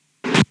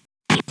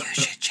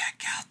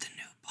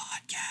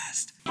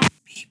Podcast.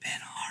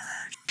 Beepin'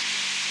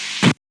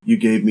 Horror. You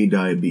gave me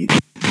diabetes.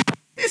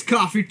 This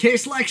coffee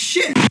tastes like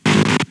shit.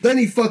 Then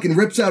he fucking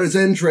rips out his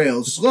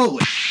entrails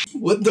slowly.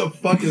 What the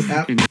fuck is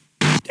happening?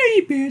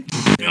 Dirty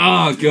bitch.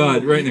 Oh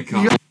god, right in the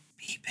car.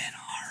 Beepin'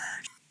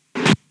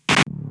 Horror.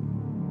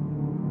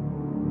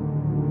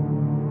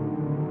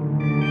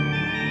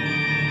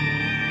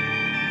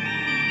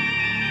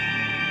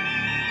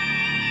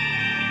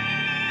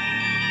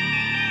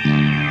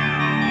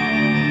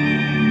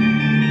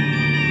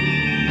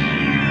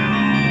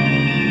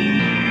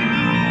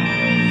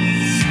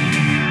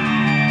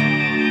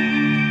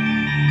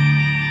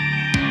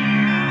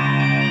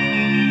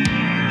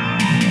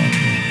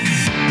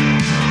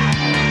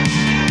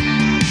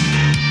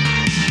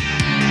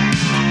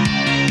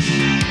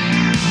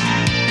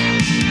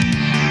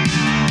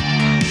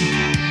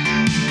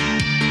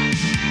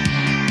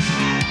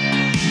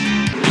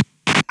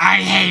 I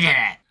hated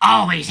it.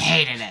 Always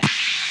hated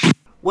it.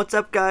 What's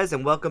up, guys,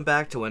 and welcome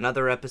back to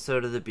another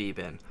episode of the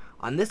B-Bin.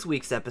 On this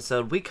week's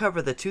episode, we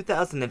cover the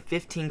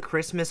 2015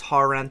 Christmas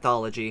horror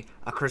anthology,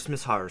 A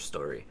Christmas Horror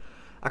Story.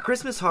 A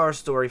Christmas Horror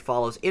Story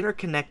follows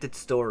interconnected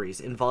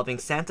stories involving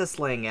Santa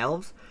slaying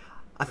elves,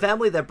 a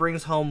family that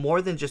brings home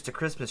more than just a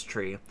Christmas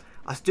tree,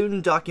 a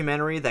student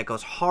documentary that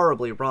goes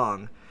horribly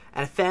wrong,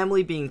 and a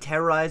family being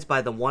terrorized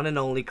by the one and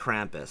only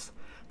Krampus.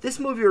 This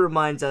movie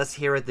reminds us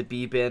here at the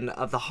B-Bin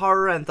of the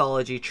horror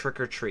anthology Trick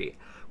or Treat.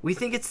 We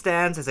think it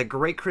stands as a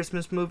great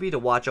Christmas movie to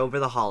watch over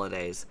the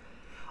holidays.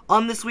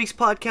 On this week's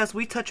podcast,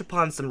 we touch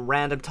upon some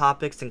random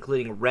topics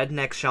including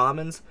redneck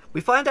shamans.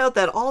 We find out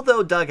that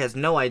although Doug has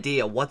no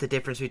idea what the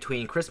difference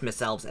between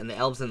Christmas elves and the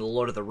elves in the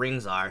Lord of the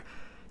Rings are,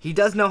 he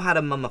does know how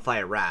to mummify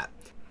a rat.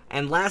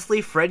 And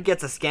lastly, Fred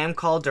gets a scam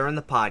call during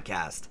the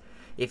podcast.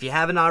 If you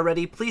haven't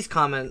already, please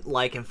comment,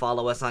 like, and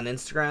follow us on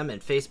Instagram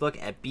and Facebook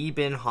at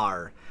B-Bin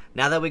Horror.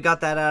 Now that we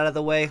got that out of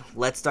the way,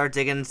 let's start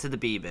digging into the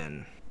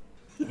B-Bin.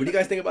 What do you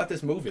guys think about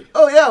this movie?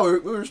 Oh yeah, we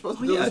were supposed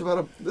to do this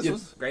about this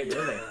was Great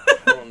movie.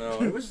 I don't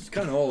know. It was just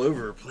kind of all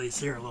over the place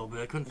here a little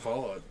bit. I couldn't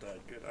follow it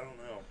that good. I don't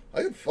know.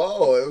 I could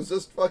follow it. It was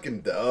just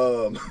fucking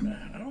dumb.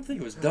 I don't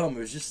think it was dumb. It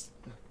was just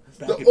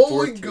back The and only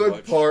forth too good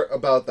much. part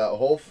about that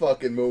whole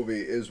fucking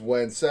movie is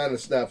when Santa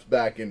snaps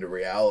back into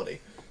reality.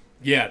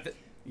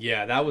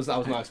 Yeah, I was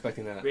not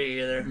expecting that. Me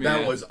either.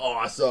 That was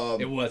awesome.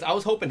 It was. I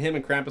was hoping him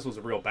and Krampus was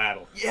a real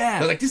battle. Yeah. I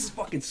was like, this is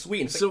fucking sweet.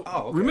 And it's So, like,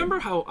 oh, okay. remember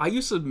how I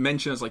used to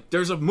mention, it's like,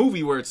 there's a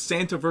movie where it's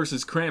Santa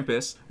versus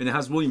Krampus, and it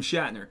has William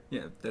Shatner.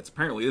 Yeah, that's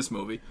apparently this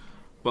movie.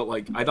 But,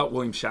 like, I thought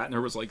William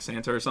Shatner was, like,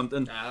 Santa or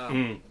something.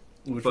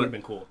 Which would have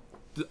been cool.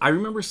 I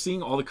remember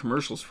seeing all the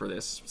commercials for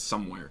this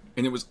somewhere,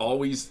 and it was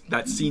always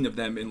that scene of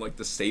them in, like,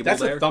 the stable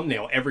That's there. a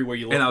thumbnail everywhere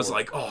you look. And I was for.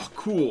 like, oh,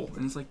 cool.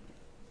 And it's like,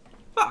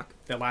 fuck.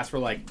 that lasts for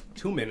like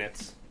 2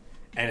 minutes,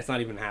 and it's not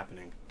even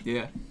happening.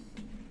 Yeah.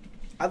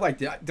 I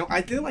liked it.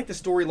 I did like the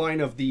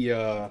storyline of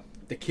the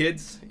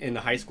kids in the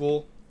high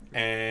school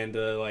and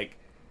like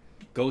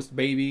ghost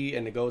baby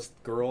and the ghost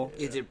girl.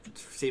 It did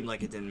seem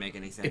like it didn't make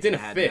any sense. It didn't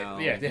had fit. no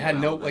Yeah, they had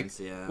no like. relevance,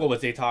 yeah. What was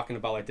they talking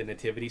about? Like the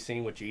nativity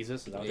scene with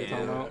Jesus? Is that what they're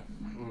talking Yeah. about?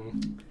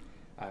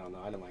 I don't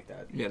know. I didn't like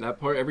that. Yeah, that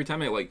part, every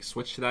time I, like,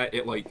 switched to that,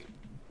 it, like,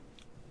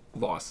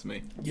 lost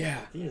me. Yeah.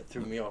 I think it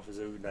threw me off as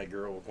though that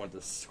girl wanted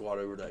to squat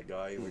over that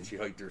guy when she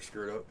hiked her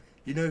skirt up.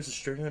 You notice the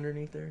string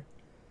underneath there?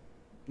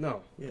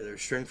 No. Yeah,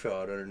 there's string fell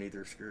out underneath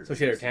her skirt. So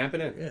she had her tampon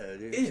in? Yeah,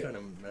 dude, it's kind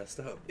of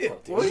messed up. Yeah.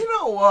 Well, you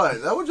know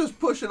what? That would just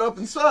push it up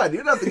inside.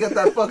 You'd have to get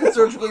that fucking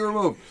surgically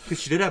removed. Because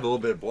she did have a little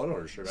bit of blood on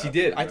her shirt. She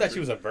did. I thought she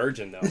was a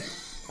virgin though.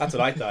 That's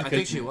what I thought. I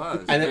think she was.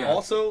 And then yeah.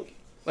 also,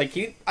 like I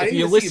If didn't you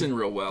even listen see-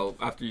 real well,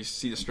 after you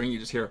see the string, you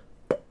just hear,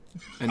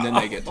 and then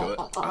they get to it.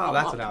 Oh,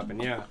 that's what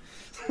happened. Yeah.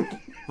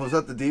 Was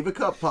that the Diva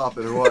Cup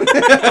popping or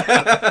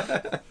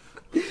what?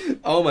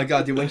 Oh my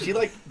god, dude! When she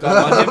like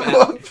got on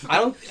him,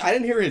 and I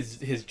didn't hear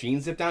his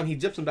jeans zip down. He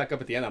zips them back up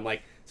at the end. I'm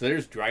like, so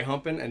there's dry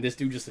humping, and this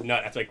dude just a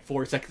nut. That's like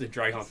 4 seconds of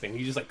dry humping.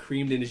 He just like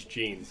creamed in his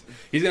jeans.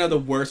 He's gonna have the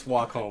worst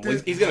walk home.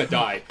 He's gonna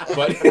die,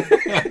 but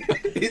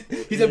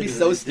he's gonna be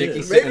so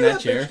sticky sitting in Maybe that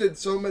that chair. bitch did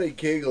so many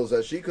Kegels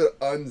that she could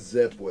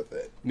unzip with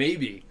it.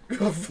 Maybe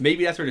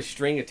that's where the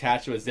string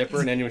attached to a zipper,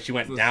 and then when she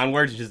went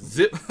downwards, it just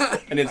zip,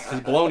 and his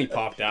baloney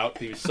popped out.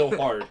 He was so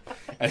hard.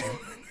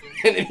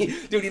 And then he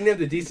didn't have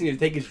the decency to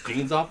take his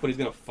jeans off, but he's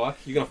gonna fuck.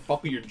 You're gonna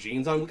fuck with your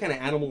jeans on? What kind of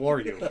animal are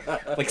you?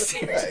 Like,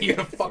 seriously, you're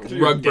gonna fuck through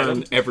your Rug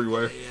denim? burn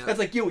everywhere. That's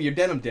like you with your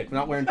denim dick,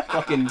 not wearing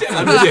fucking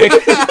denim dick.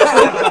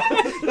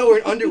 Not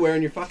wearing underwear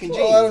in your fucking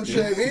jeans. Well, I don't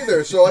shave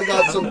either, so I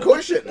got some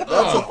cushion. That's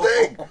the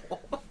thing.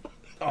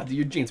 Oh, dude,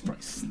 your jeans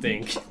probably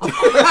stink.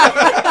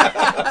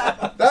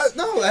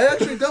 No, I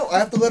actually don't. I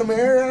have to let them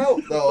air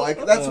out though.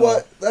 Like that's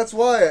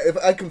why if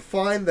I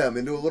confine them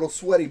into a little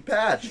sweaty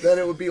patch, then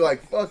it would be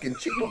like fucking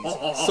cheese.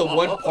 So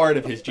one part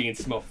of his jeans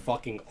smell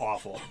fucking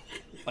awful,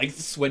 like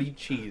sweaty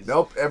cheese.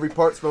 Nope, every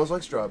part smells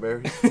like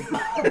strawberry.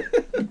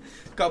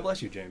 God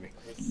bless you, Jamie.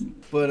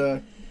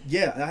 But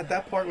yeah,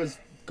 that part was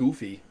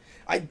goofy.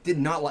 I did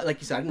not like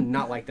you said, I did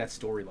not like that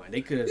storyline.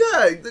 They could have.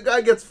 Yeah, the guy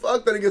gets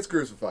fucked, then he gets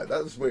crucified.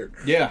 That was weird.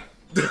 Yeah.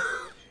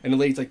 And the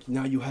lady's like,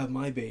 now you have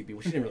my baby.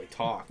 Well, she didn't really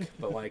talk,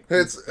 but like,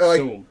 It's like,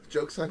 assume.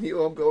 joke's on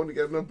you, I'm going to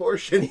get an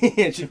abortion.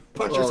 And she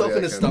punched Oh, herself yeah,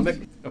 in the I can. stomach.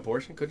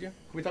 Abortion? Could you? Can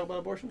we talk about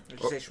abortion? Did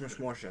you say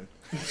schmishmortion?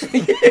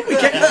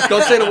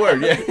 Don't say the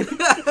word,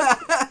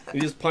 yeah.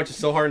 You just punch it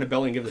so hard in the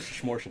belly and give it a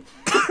schmortion.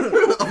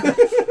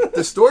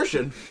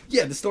 Distortion.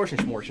 Yeah, distortion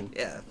schmortion.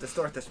 Yeah,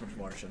 distort the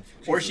schmishmortion.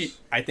 Or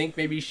I think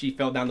maybe she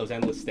fell down those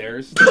endless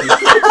stairs. What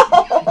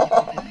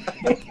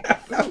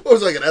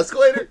was it, like an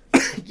escalator?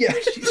 Yeah,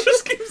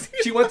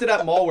 she went to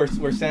that mall where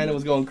Santa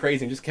was going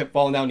crazy and just kept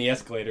falling down the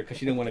escalator because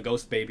she didn't want a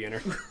ghost baby in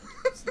her.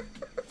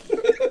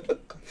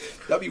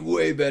 That'd be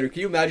way better.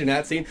 Can you imagine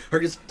that scene? Her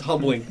just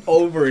tumbling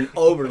over and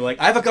over like,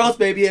 I have a ghost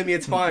baby in me,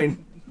 it's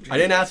fine. I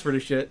didn't ask for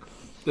this shit.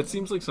 That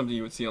seems like something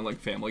you would see on like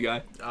Family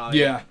Guy.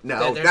 Yeah.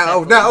 No, There's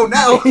no, definitely- no,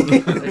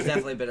 no. There's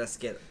definitely been a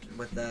skit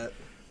with that.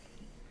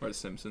 Or The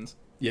Simpsons.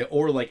 Yeah,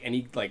 or like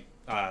any like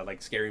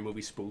scary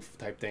movie spoof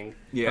type thing.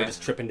 Yeah. Or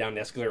just tripping down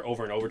the escalator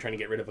over and over trying to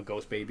get rid of a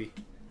ghost baby.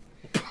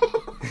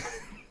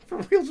 For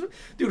real,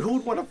 dude, who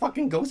would want a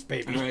fucking ghost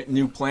baby? All right,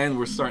 new plan.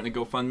 We're starting to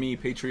GoFundMe,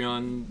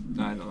 Patreon,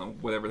 I don't know,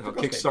 whatever the hell,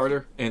 Ghost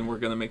Kickstarter, and we're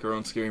gonna make our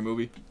own scary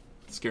movie.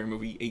 Scary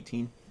movie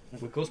 18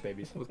 With ghost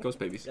babies. with ghost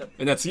babies. Yep.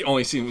 And that's the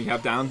only scene we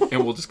have down,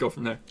 and we'll just go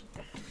from there.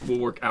 We'll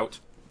work out.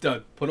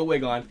 Doug, put a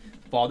wig on,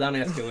 fall down the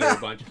escalator a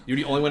bunch. You're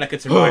the only one that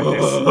could survive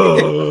this.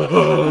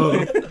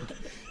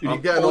 You're I'm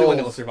the getting only one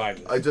that old. will survive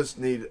this. I just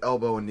need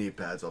elbow and knee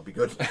pads. I'll be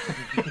good.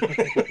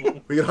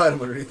 We can hide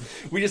them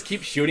underneath. We just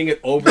keep shooting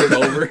it over and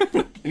over,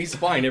 and he's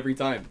fine every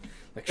time.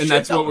 Like, And shit,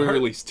 that's that what we hurt.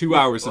 released. 2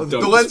 hours of The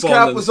Doug lens spawning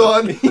cap and was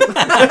stuff. on.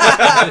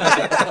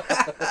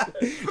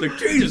 Like,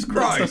 Jesus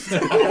Christ.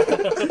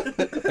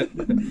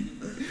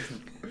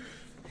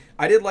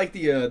 I did like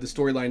the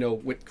storyline though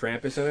with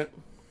Krampus in it,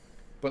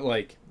 but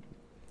like,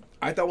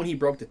 I thought when he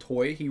broke the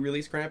toy he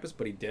released Krampus,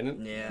 but he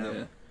didn't. Yeah.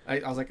 Yeah. I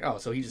was like, oh,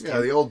 so he just Yeah,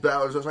 the old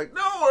bat was just like,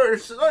 no,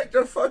 it's like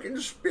the fucking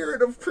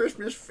spirit of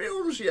Christmas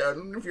fills you,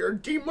 and if you're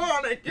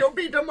demonic, you'll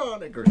be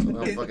demonic or something.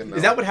 I don't fucking know.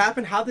 Is that what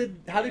happened? How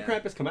did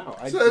Krampus come out?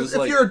 It says, if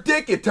like- you're a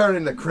dick, you turn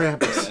into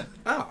Krampus.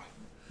 Oh,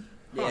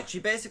 Yeah, she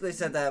basically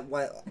said that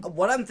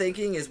what I'm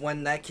thinking is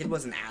when that kid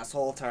was an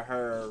asshole to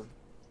her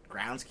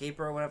groundskeeper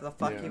or whatever the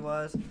fuck Yeah. he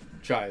was.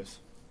 Chives.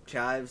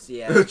 Chives,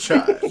 yeah.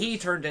 Child. He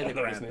turned into I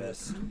don't know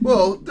Krampus.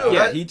 Well, dude,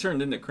 Yeah, he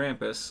turned into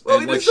Krampus. well,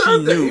 and he like she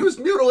deserved it. knew. He was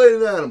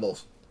mutilating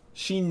animals.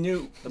 She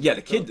knew. Yeah,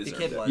 the kid The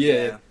deserved kid it. was, Yeah,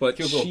 yeah. But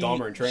He was a little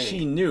Dahmer in training.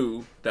 she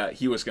knew that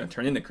he was going to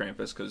turn into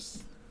Krampus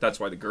because that's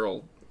why the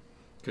girl,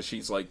 because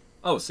she's like,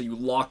 oh, so you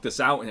locked us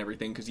out and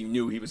everything because you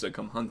knew he was going to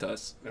come hunt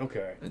us.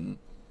 Okay. And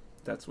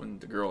that's when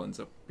the girl ends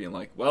up being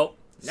like, well,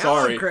 Now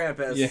sorry. I'm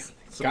Krampus. Yeah.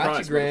 Surprise,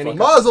 Gotcha, Granny. motherfucker.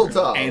 Mazel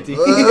tov. Auntie.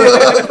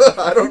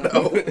 I don't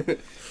know.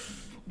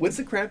 What's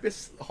the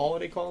Krampus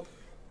holiday called?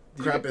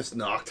 Krampus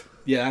knocked.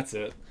 Yeah, that's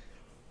it.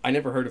 I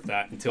never heard of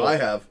that until I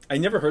have. I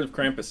never heard of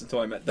Krampus until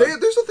I met Doug.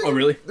 There's a thing. Oh,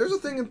 really? There's a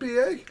thing in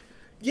PA.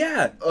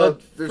 Yeah, there's a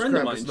friend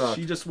of Krampus mine. knocked.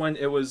 She just went.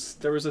 There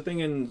was a thing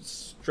in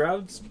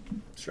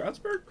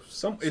Stroudsburg. It's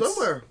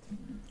Somewhere.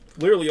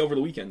 literally over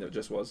the weekend. It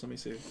just was. Let me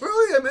see.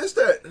 Really, I missed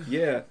it.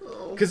 Yeah,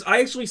 Oh. because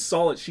I actually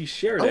saw it. She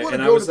shared I it, want to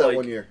and I go to was that like,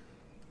 one year.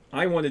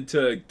 I wanted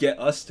to get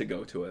us to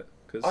go to it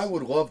because I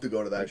would love to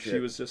go to that like, shit. she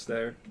was just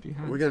there.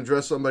 We're gonna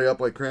dress somebody up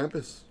like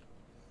Krampus.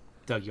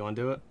 Doug, you want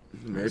to do it?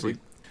 Maybe.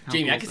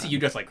 Jamie, I can see you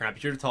dressed like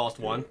Krampus. You're the tallest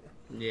one,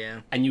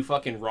 Yeah. and you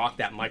fucking rock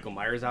that Michael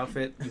Myers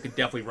outfit. You could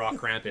definitely rock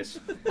Krampus.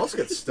 Let's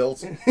get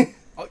stilts.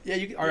 Oh yeah,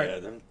 you. All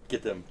right. Yeah,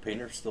 get them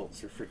painter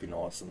stilts. They're freaking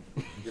awesome.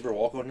 You ever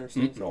walk on their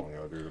stilts? Oh my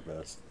god, they're the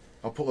best.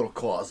 I'll put little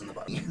claws in the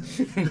bottom.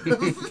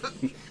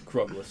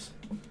 Crugless.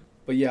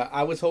 But yeah,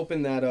 I was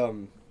hoping that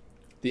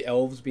the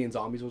elves being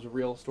zombies was a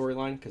real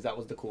storyline because that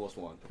was the coolest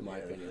one in my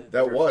opinion.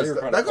 That was. They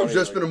were kinda That could have funny,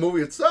 just like- been a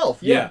movie itself.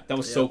 Yeah, that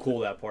was so cool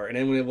that part. And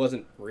then when it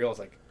wasn't real, I was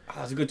like, oh,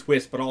 that's a good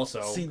twist, but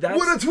also See, that's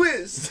What a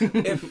twist!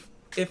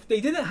 if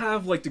they didn't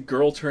have like the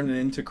girl turning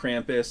into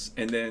Krampus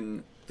and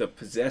then the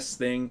possessed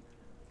thing,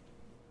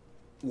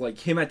 like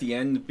him at the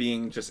end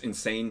being just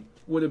insane,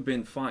 would have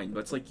been fine.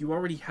 But it's like you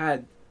already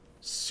had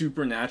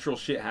supernatural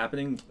shit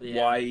happening.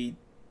 Yeah. Why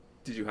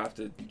did you have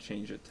to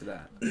change it to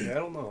that? I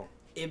don't know.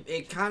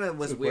 It kind of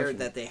was Good weird question.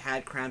 that they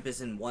had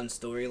Krampus in one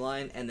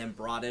storyline and then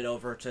brought it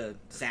over to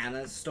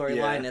Santa's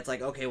storyline. Yeah. It's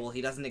like, okay, well, he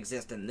doesn't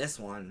exist in this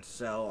one,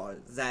 so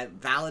is that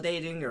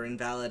validating or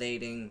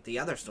invalidating the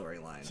other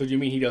storyline? So do you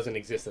mean he doesn't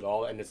exist at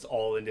all, and it's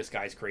all in this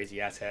guy's crazy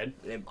ass head?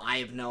 I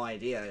have no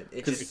idea. It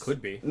Because just it could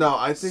be. No,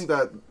 I think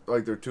that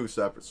like they're two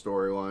separate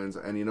storylines,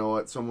 and you know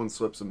what? Someone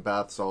slipped some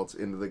bath salts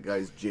into the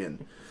guy's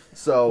gin.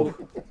 So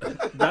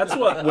That's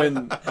what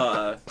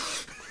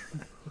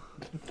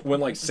when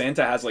like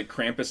Santa has like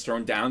Krampus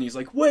thrown down, he's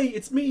like, "Wait,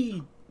 it's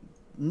me,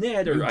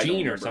 Ned or I don't Eugene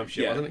or remember. some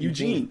shit, Yeah, wasn't it?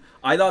 Eugene. Eugene.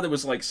 I thought it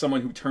was like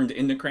someone who turned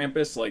into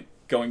Krampus, like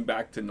going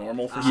back to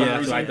normal for some Yeah, that's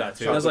reason. what I thought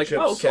too. I was like, chip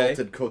oh, okay.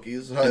 salted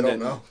cookies. I And don't then-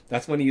 know.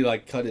 That's when he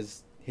like cut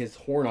his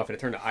horn off and it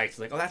turned to ice.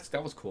 Like, oh,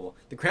 that was cool.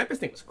 The Krampus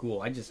thing was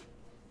cool. I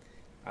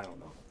don't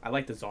know. I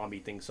like the zombie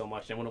thing so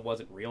much. And when it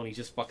wasn't real, and he's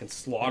just fucking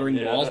slaughtering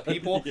Yeah. walls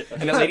people, Yeah.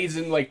 and that lady's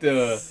in like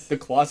the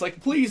claws,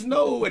 like, please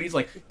no, and he's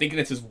like thinking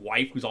it's his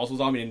wife who's also a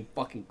zombie and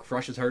fucking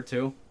crushes her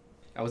too.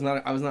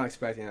 I was not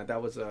expecting that.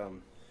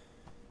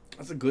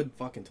 That's a good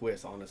fucking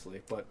twist,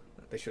 honestly. But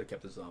they should have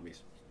kept the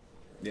zombies.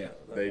 Yeah.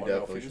 They One elf,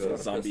 definitely he should've.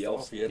 was kinda Zombie pissed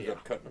elves. off. He ended Yeah.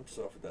 up cutting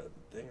himself with that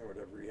thing or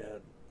whatever he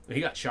had. He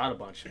got shot a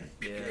bunch.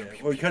 Yeah.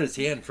 Well, he cut his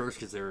hand first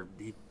because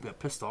he got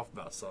pissed off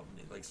about something.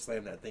 He like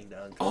slammed that thing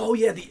down. Oh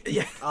yeah,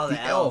 Oh,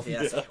 the elf.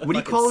 Yes. What do you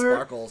Fucking call her?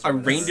 Sparkles A or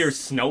whatever. reindeer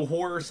snow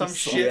whore or some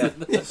shit.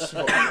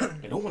 I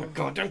don't want a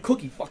goddamn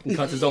cookie. Fucking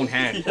cuts his own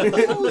hand.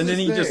 And then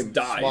he His just name?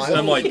 dies. Smiles? And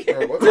I'm like,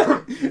 Or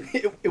what?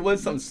 It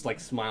was some like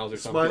smiles or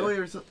something. Smiley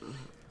or something?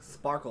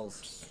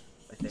 Sparkles.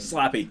 I think.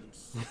 Slappy.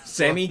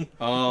 Sammy.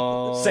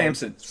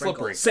 Samson.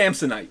 Slippery.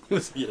 Samsonite.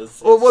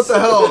 Yes. Well, what the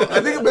hell? I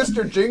think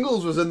Mr.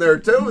 Jingles was in there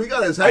too. He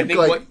got his I head, think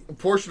like, a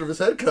portion of his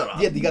head cut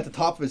off. Yeah, he got the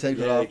top of his head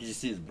cut Yeah, off. you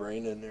see his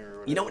brain in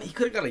there. Or You know what? He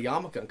could have got a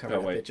yarmulke and covered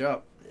Oh, that wait. bitch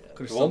up. Yeah.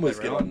 Could've We'll almost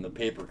sewed get that on the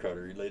paper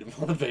cutter. He laid him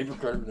on the paper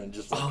cutter and then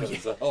just like, Oh, cut yeah.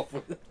 himself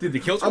with it. Dude, the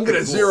kills. I'm were gonna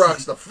pretty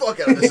Xerox the fuck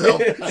out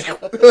of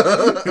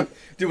myself.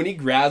 Dude, when he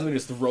grabs him and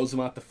just throws him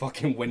out the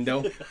fucking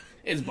window,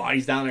 his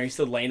body's down there. He's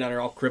still laying down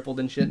there, all crippled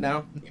and shit.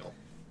 Now,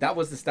 that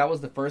was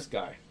the first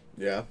guy.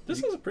 Yeah.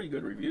 This has pretty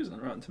good reviews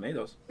on Rotten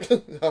Tomatoes.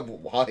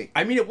 Why?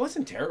 I mean, it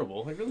wasn't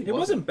terrible. It really It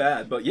wasn't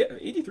bad, but yeah,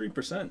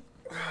 83%.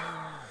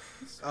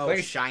 Oh,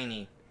 Like-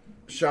 shiny.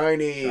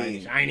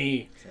 Shiny.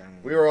 Shiny.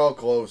 We were all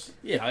close.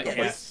 Yeah, Yeah,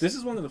 yes. This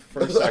is one of the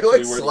first I actually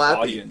like where Slappy. the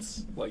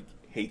audience like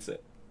hates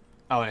it.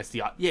 Oh, and it's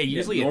the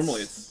usually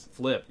normally it's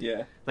flipped.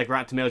 Yeah. Like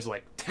Rotten Tomatoes is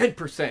like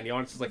 10%. The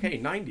audience is like, hey,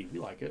 90. We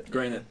like it.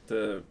 Granted,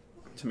 the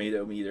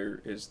tomato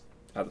meter is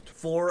out of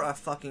For a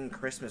fucking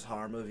Christmas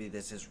horror movie,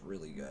 this is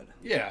really good.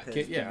 Yeah, 'Cause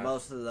yeah.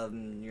 most of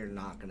them you're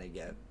not gonna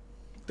get.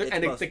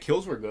 And most- the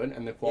kills were good,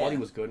 and the quality Yeah.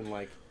 was good, and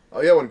like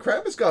Oh yeah, when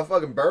Krampus got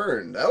fucking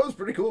burned, that was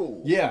pretty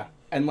cool. yeah,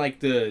 and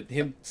like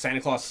him Santa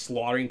Claus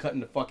slaughtering, cutting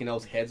the fucking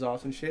elves' heads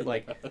off and shit.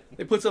 Like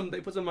they put some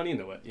money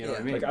into it. You know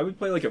what I mean? like I would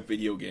play like a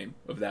video game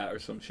of that or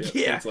some shit.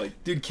 yeah, It's like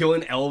dude,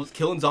 killing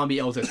zombie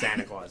elves as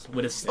Santa Claus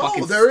with his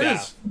fucking Oh, there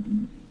staff. is.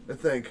 I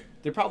think.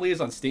 There probably is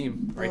on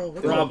Steam, right? Oh,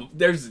 what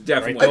there's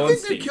definitely Right. I on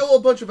think they Steam. kill a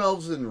bunch of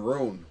elves in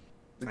Rune.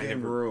 The I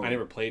game never, Rune. I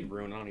never played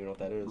Rune. I don't even know what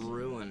that is.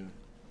 Ruin.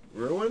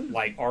 Rune?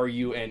 Like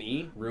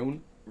RUNE,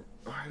 Rune.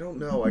 I don't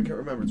know. I can't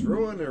remember. It's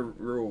Ruin or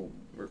Rune.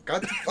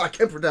 God, I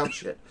can't pronounce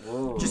shit.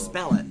 Just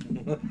spell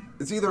it.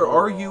 It's either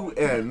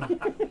R-U-N.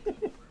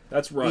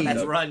 That's run. That's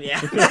though. run, yeah.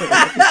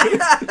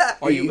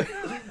 Are you?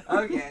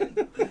 Okay.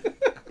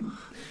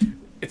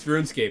 It's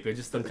RuneScape. It's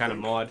just some kind of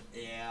mod,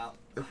 Yeah.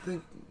 I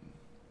think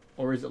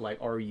or is it like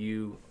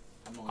RUIN?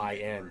 I'm only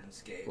getting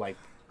RuneScape. Like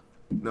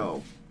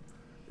no.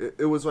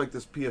 It was like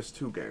this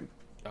PS2 game.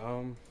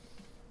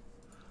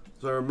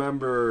 So I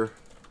remember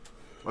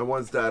my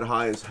one's dad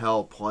high as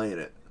hell playing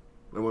it.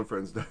 My one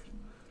friend's dad.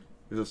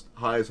 He was just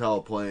high as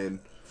hell playing.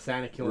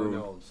 Santa killing Rune.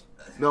 elves.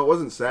 No, it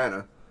wasn't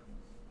Santa.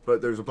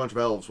 But there's a bunch of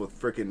elves with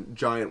freaking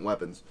giant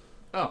weapons.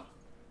 Oh,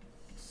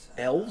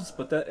 elves,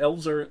 but that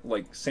elves are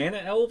like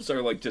Santa elves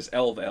or like just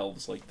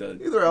elves, like the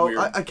Either elf. weird-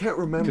 I can't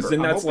remember. Because then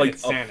I'm that's hoping like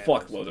it's a Santa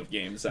fuckload elves. of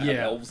games that Yeah.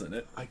 have elves in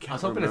it. I I can't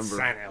was hoping remember. it's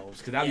Santa elves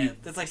because that'd Yeah, be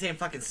that's like saying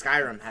fucking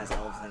Skyrim has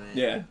elves in it.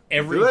 Yeah.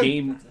 every Really?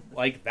 game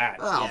like that.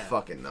 Oh, Yeah.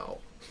 fucking no.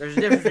 There's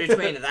a difference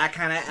between that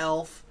kind of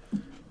elf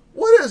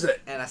What is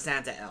it? and a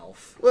Santa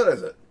elf. What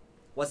is it?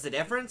 What's the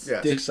difference?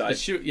 Yeah. Dick The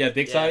size. dick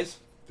Dick size. size?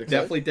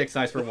 Definitely dick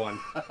size for one.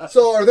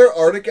 So are there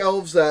Arctic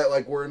elves that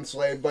like were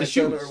enslaved by The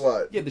Santa shoes. or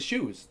what? Yeah, the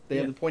shoes. They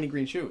have Yeah. the pointy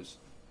green shoes,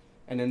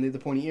 and then they have the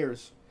pointy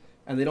ears,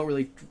 and they don't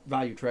really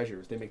value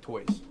treasures. They make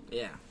toys,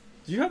 Yeah.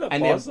 Do you have that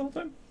And pause they the whole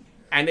time?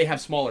 and they have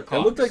smaller It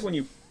cocks. looked like when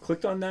you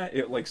clicked on that,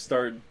 it like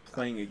started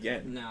playing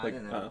again. No, I like,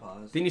 didn't have a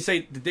pause. Didn't you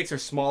say the dicks are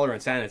smaller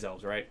in Santa's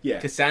elves, right? Yeah.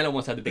 Because Santa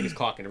wants to have the biggest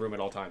cock in the room at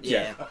all times.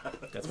 Yeah.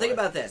 That's Think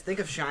why. about this. Think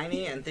of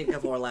Shiny and think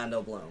of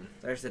Orlando Bloom.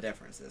 There's the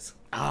differences.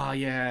 Ah,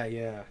 yeah,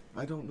 yeah.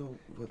 I don't know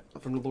what.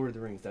 From the Lord of the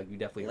Rings, Doug. You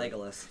definitely heard.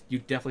 Legolas. You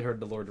definitely heard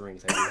the Lord of the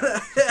Rings.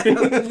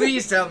 haven't you?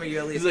 Please tell me you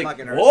at least He's like,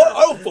 fucking heard what? that.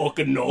 I don't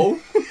fucking know.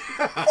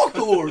 Fuck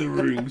the Lord of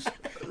the Rings.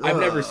 I've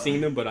never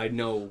seen them, but I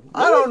know.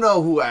 I don't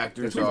know who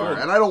actors That's what are, we've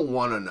heard. and I don't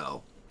want to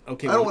know.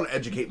 Okay, I don't well, want to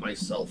educate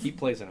myself. he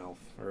plays an elf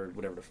or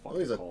whatever the fuck. Oh,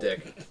 he's they're a called.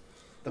 dick.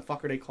 The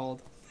fuck are they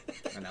called?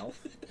 An elf?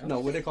 No,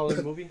 what do they call it in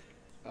the movie?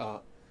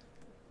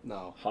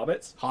 No,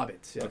 Hobbits?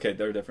 Hobbits. Yeah. Okay,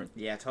 they're different.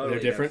 Yeah, totally.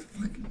 They're different.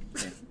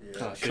 Yeah.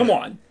 Oh, shit. Come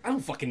on. I don't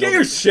fucking know. Get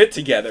your shit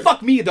together.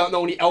 Fuck me, you don't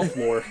know any elf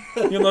lore.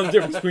 You know the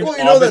difference between Well,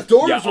 you know that hobbits-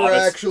 dwarves yeah, were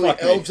hobbits. actually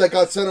Fuck me. elves that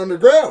got sent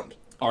underground.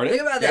 Are they?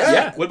 Think about this.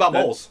 Yeah. What about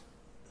That- moles?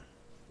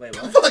 Wait,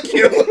 what? Fuck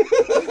you.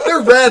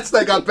 They're rats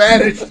that got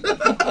banished.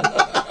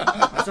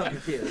 I'm so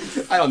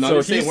confused. I don't know. So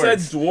they're he saying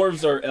said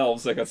words. dwarves are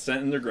elves that got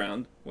sent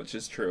underground, which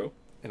is true.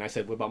 And I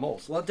said, what about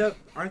moles? Well, Doug,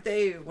 aren't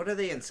they? What are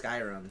they in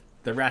Skyrim?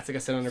 The rats that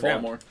got sent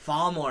underground.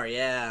 Far more. Falmore,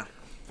 yeah.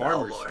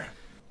 Farmers.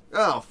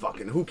 Oh,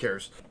 fucking, who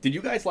cares? Did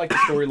you guys like the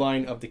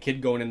storyline of the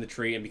kid going in the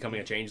tree and becoming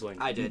a changeling?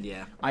 I did,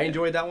 yeah. I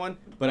enjoyed that one,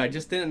 but I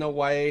just didn't know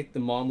why the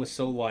mom was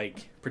so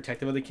like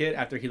protective of the kid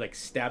after he like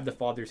stabbed the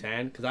father's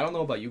hand. Because I don't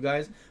know about you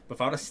guys, but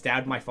if I would have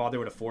stabbed my father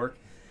with a fork,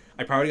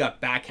 I probably got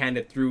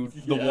backhanded through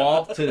the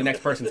wall to the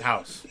next person's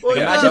house. Well, Like,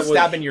 yeah, imagine that would-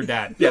 stabbing your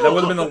dad. Yeah, that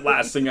would have been the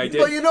last thing I did.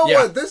 But you know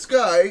Yeah. what? This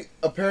guy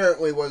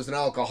apparently was an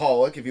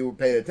alcoholic, if you were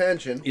paying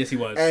attention. Yes, he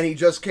was. And he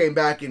just came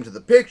back into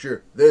the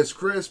picture this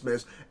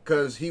Christmas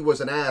because he was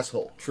an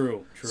asshole.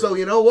 True. So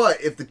you know what?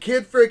 If the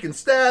kid freaking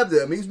stabbed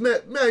him, he's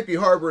might be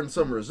harboring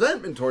some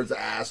resentment towards the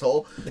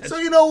asshole. So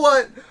you know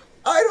what?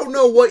 I don't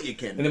know what you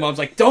can And do. the mom's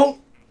like, don't.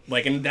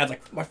 Like, and dad's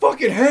like, my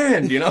fucking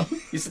hand, you know?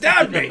 You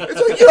stabbed me.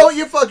 It's like, you know,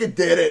 you fucking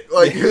did it.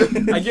 Like,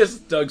 I guess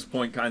Doug's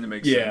point kind of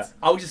makes Yeah, sense.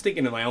 I was just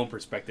thinking of my own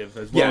perspective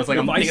as well. Yeah, As like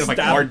if I'm I thinking of like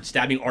stab-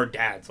 stabbing our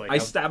dads. Like I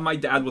stabbed my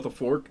dad with a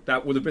fork.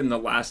 That would have been the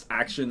last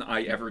action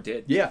I ever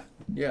did. Yeah.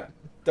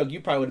 Doug, you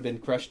probably would have been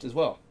crushed as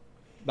well.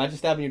 Imagine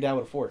stabbing your dad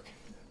with a fork.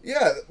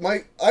 yeah,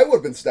 I would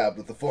have been stabbed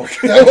with the fork.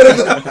 That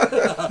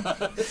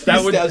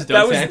would have.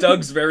 That was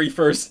Doug's very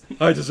first.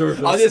 I deserve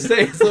this. I'll just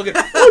say, it's looking.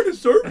 I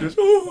deserve this.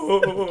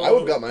 I would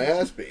have got my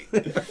ass beat.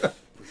 Put your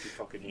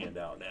fucking hand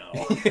out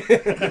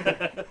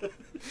now.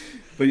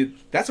 But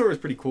that's where it was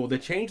pretty cool. The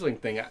changeling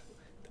thing,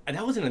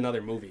 that was in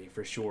another movie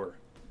for sure.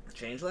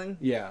 Changeling?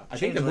 Yeah, I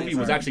think the movie Changelings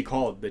was are- actually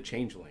called The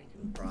Changeling.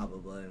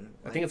 Probably.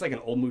 I think it's like an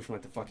old movie from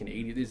like the fucking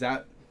 80s. Is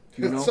that?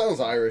 Do you It know? sounds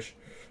Irish.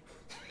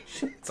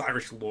 It's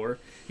Irish lore.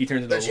 He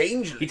turns into The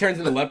Changeling. He turns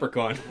into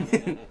Leprechaun.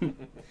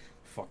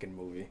 Fucking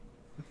movie.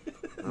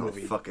 I don't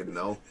fucking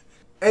know.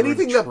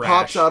 Anything that trash.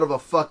 pops out of a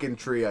fucking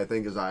tree, I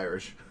think, is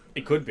Irish.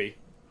 It could be.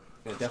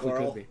 It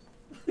definitely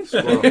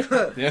Squirrel.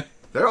 could be. Yeah.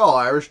 They're all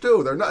Irish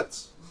too. They're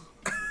nuts.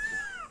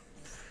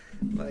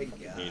 My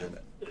God.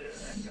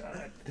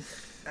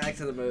 Back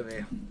to the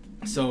movie.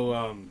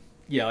 So,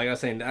 yeah, like I was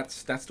saying, that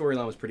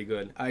storyline was pretty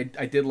good. I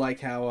did like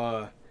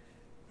how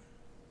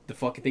the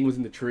fucking thing was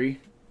in the tree,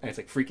 and it's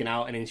like freaking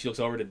out, and then she looks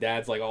over to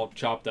Dad's like all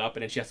chopped up,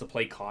 and then she has to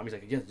play calm. He's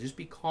like, yeah, just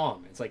be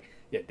calm. It's like,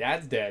 yeah,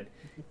 Dad's dead.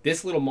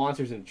 This little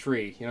monster's in the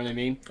tree. You know what I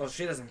mean? Well,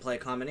 she doesn't play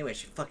calm anyway.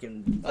 She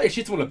fucking... Like,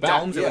 she hits him with a bat.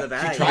 Domes it with a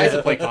bat, She tries yeah.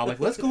 to play calm, like,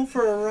 let's go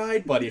for a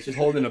ride, buddy. She's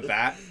holding a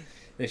bat.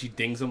 Then she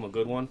dings him a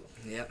good one.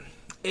 Yep.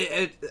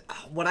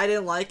 What I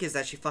didn't like is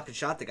that she fucking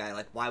shot the guy.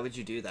 Like, why would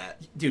you do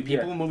that? Dude,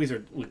 people in movies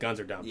with guns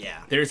are dumb. Yeah.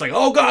 They're just like,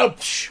 oh god,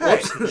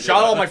 whoops,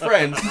 shot all my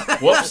friends.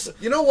 Whoops.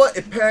 You know what?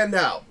 It panned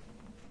out.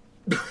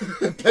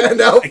 It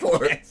panned out for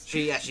her.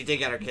 She did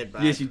get her kid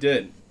back. Yes, you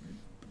did.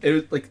 It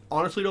was like,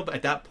 honestly though,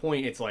 at that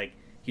point, it's like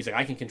he's like,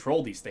 I can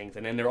control these things,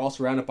 and then they're all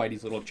surrounded by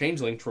these little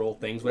changeling troll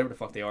things, whatever the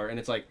fuck they are, and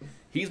it's like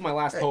he's my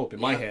last hope in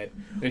my head.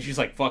 And she's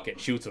like, fuck it,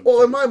 shoots him.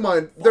 Well, in my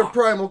mind, they're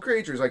primal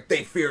creatures. Like,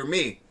 they fear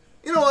me.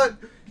 You know what?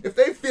 If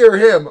they fear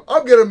him,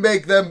 I'm gonna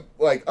make them,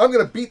 like, I'm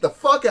gonna beat the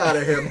fuck out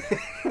of him.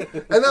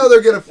 And now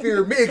they're gonna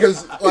fear me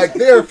because, like,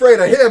 they're afraid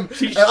of him,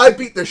 and I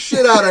beat the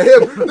shit out of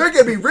him. They're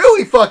gonna be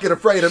really fucking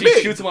afraid of She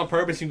me. shoots him on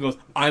purpose and goes,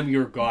 I'm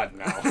your god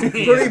now.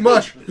 Pretty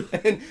much.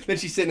 And then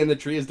she's sitting in the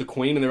tree as the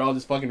queen, and they're all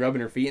just fucking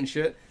rubbing her feet and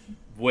shit.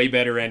 Way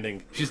better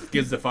ending. She just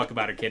gives a fuck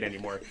about her kid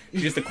anymore.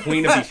 She's just the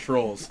queen of these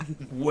trolls.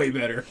 Way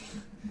better.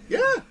 Yeah.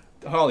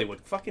 Hollywood,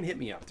 fucking hit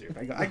me up, dude.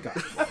 I got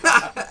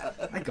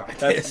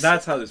this.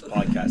 That's how this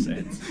podcast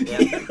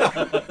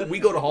ends. We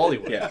go to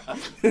Hollywood. Yeah.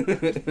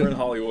 We're in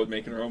Hollywood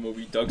making our own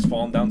movie. Doug's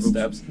falling down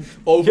steps.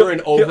 Over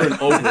and over and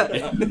over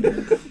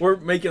again. We're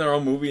making our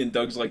own movie, and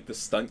Doug's like the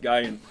stunt guy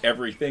and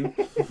everything.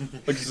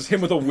 Like, it's just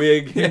him with a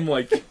wig, him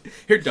like...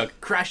 Here, Doug,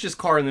 crash this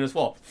car into this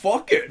wall.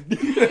 Fuck it.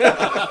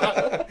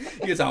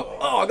 He gets out,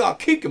 oh, I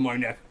got a kink in my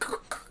neck.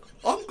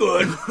 I'm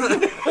good.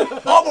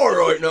 I'm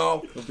alright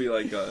now. It'll be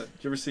like, do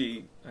you ever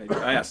see...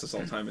 I ask this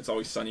all the time. It's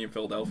Always Sunny in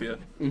Philadelphia.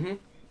 Mm-hmm.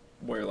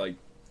 Where, like,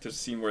 there's a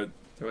scene where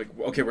they're like,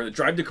 okay, we're going to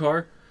drive the car,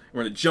 and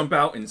we're going to jump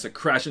out, and it's a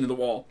crash into the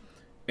wall.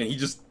 And he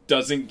just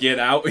doesn't get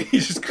out. He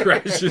just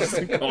crashes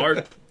the car.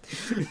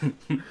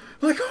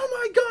 Like, oh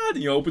my god!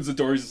 And he opens the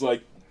door, he's just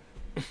like,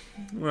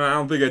 well, I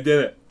don't think I did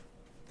it.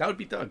 That would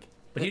be Doug.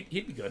 But he'd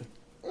be good.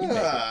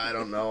 I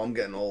don't know. I'm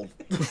getting old.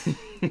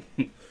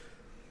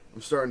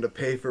 I'm starting to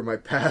pay for my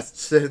past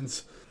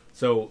sins.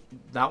 So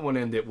that one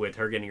ended with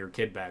her getting her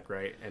kid back,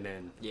 right? And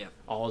then Yeah.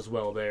 all is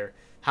well there.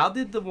 How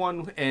did the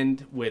one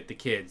end with the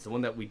kids? The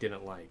one that we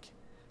didn't like?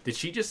 Did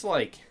she just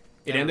like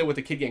it ended with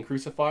the kid getting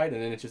crucified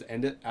and then it just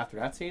ended after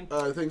that scene?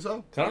 I think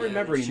so. 'Cause I don't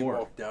remember She anymore.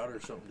 walked out or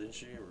something, didn't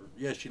she? Or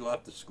yeah, she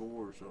left the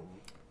school or something.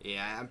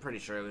 Yeah, I'm pretty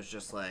sure it was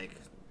just like...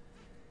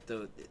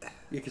 Yeah,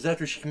 because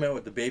after she came out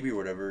with the baby or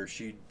whatever,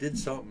 she did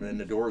something and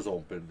the doors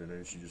opened and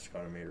then she just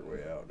kind of made her way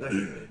out.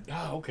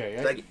 Oh,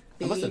 okay. Like,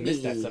 I must have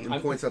missed that.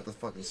 and points at the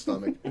fucking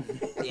stomach.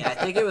 Yeah, I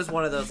think it was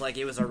one of those, like,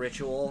 it was a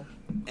ritual,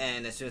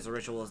 and as soon as the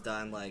ritual was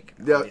done, like...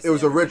 Yeah, obviously it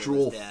was a everybody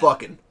ritual dead.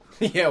 fucking.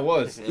 Yeah, it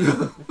was.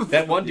 Yeah.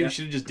 That one dude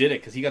should have just did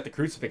it because he got the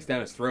crucifix down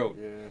his throat.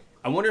 Yeah.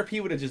 I wonder if he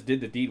would have just did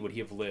the deed, would he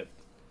have lived?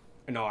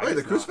 No, I Wait,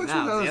 the guess not. crucifix was No,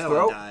 down the his other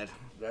one throat? died.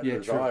 That Yeah,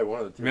 was true. I, one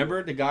of the two.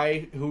 Remember the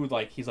guy who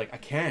like he's like, I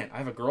can't. I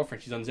have a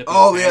girlfriend. She's unzipping.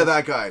 Oh, his yeah, pants."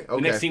 that guy. The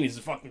Okay. next scene is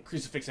a fucking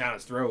crucifix down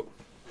his throat.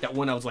 That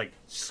one I was like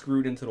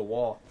screwed into the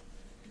wall.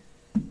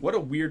 What a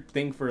weird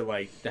thing for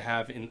like to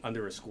have in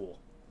under a school.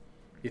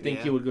 You think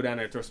Yeah. you would go down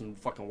there and throw some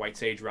fucking white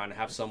sage around and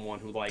have someone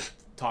who like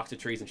talks to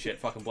trees and shit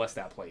fucking bless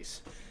that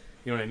place.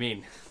 You know what I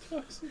mean?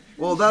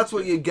 Well, that's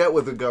what you get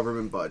with a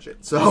government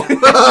budget. So They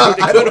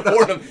couldn't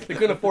afford them. They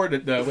couldn't afford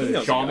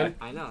the shaman.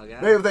 I know, guys.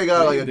 maybe if they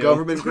got like a do.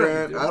 government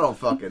grant, I don't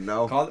fucking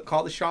know.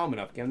 Call the shaman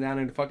up. Get him down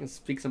there and fucking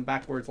speak some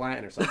backwards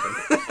Latin or something.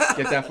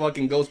 Get that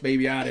fucking ghost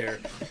baby out of here.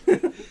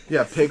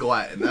 Yeah, pig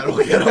Latin. That'll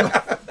get them.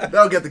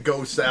 That'll get the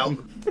ghosts out.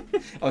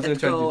 I was gonna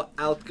try to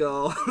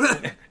Outgo.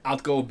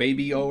 outgo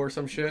baby O or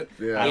some shit.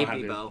 Yeah. I don't have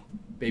Baby to- Bo.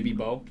 Baby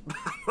Bo.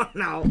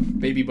 No.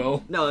 Baby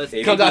Bo. No, it's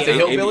Comes out to ABO.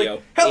 hillbilly.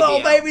 ABO. Hello,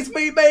 ABO. baby, it's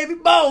me, Baby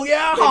Bo.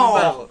 Yeah,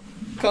 Bo.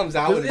 comes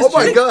out with his Oh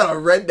my god, a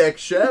redneck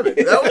shaman.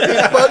 That would be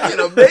fucking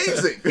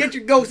amazing. Get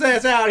your ghost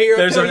ass out here.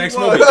 There's I'll our tell next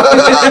you movie.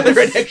 what. The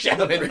redneck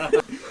shaman.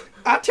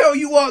 I tell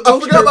you what, I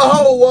ghost forgot my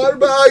whole water,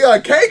 but I got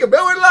a cake, a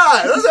Billy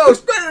Lie. Let's go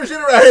spread this shit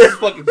around here.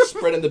 fucking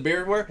spreading the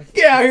beard where.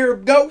 Get out here,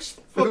 ghost.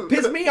 Fuck,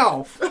 piss me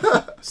off.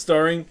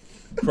 Starring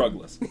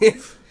Krugless.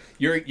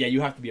 You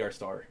have to be our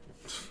star.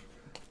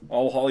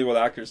 All Hollywood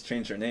actors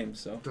change their names,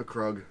 so The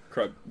Krug.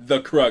 Krug.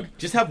 The Krug.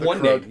 Just have The one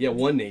Krug. name. Yeah,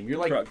 one name. You're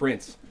like Krug.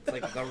 Prince. It's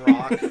like The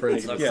Rock.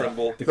 Prince. The Yeah.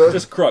 Symbol.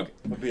 Just Krug.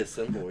 Would be a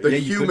symbol. The Yeah,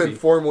 you could human be.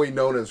 formerly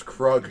known as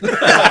Krug. Oh,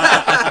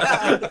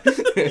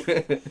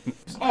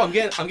 I'm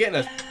getting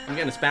a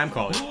spam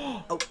call. Do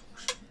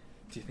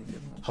you think they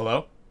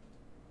Hello?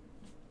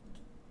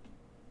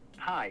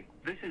 Hi,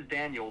 this is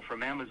Daniel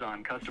from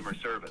Amazon Customer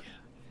Service.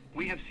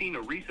 We have seen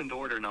a recent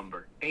order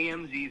number,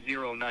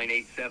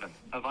 AMZ0987,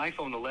 of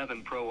iPhone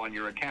 11 Pro on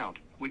your account,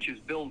 which is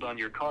billed on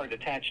your card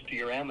attached to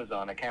your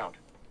Amazon account.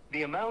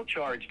 The amount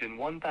charged in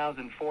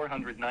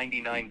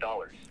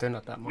 $1,499. They're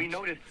not that much. We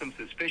noticed some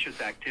suspicious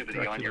activity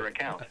They're on actually your like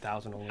account,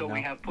 1,000 only so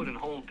we now. have put on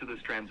hold to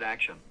this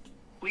transaction.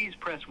 Please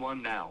press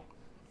 1 now.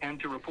 And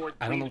to report,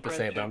 I don't know please what to press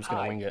say, but 2. I'm just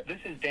gonna Hi, wing it. This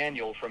is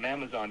Daniel from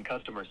Amazon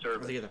Customer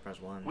Service. I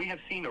press 1. We have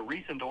seen a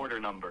recent order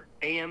number,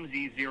 What did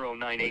you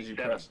AMZ0987,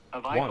 press?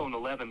 of One. iPhone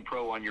 11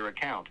 Pro on your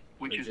account,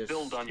 which It is just-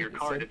 billed on your it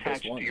card said press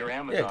attached 1, to your right? Yeah,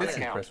 Amazon this is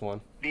account. press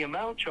 1. The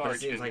amount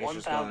charged seems is like it's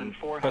just gone.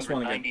 Press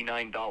one again.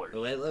 $1,499.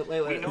 Wait.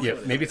 We noticed Yeah,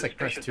 some maybe it's like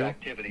press suspicious 2.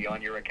 activity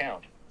on your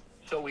account,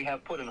 so we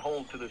have put on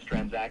hold to this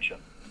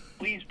transaction.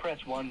 Please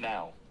press 1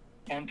 now.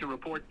 And to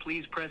report,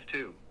 please press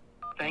 2.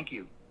 Thank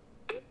you.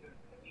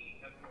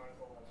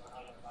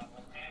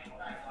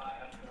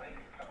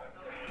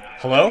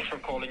 Hello? For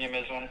calling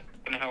Amazon.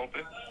 Can I help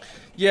you?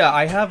 Yeah,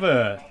 I have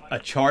a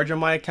charge on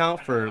my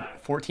account for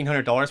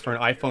 $1,400 for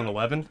an iPhone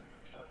 11.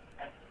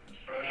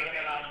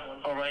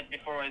 Alright,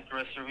 before I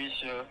address your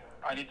issue,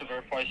 I need to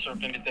verify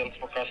certain details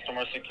for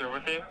customer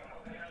security. So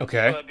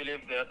Okay. I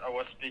believe that I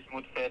was speaking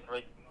with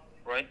Frederick,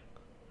 right?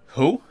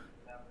 Who?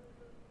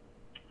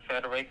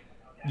 Frederick.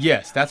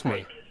 Yes, that's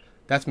me.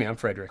 That's me. I'm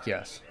Frederick,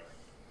 yes.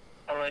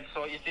 Alright,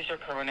 so is this your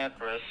current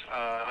address?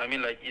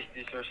 Is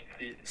this your...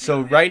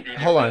 So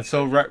hold on.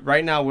 So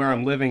right now where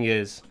I'm living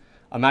is,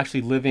 I'm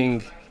actually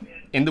living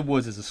in the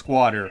woods as a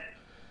squatter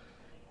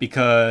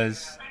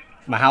because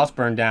my house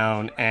burned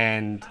down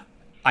and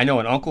I know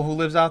an uncle who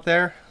lives out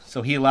there,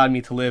 so he allowed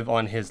me to live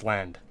on his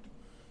land.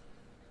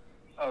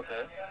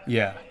 Okay.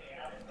 Yeah.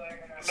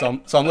 So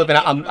I'm living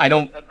out, I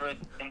don't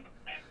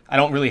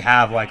really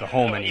have like a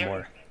home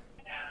anymore.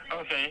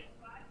 Okay.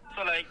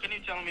 So can you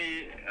tell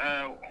me,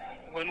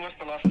 when was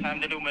the last time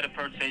that you made a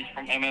purchase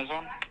from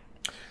Amazon?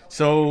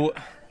 So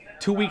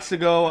 2 weeks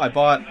ago I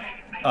bought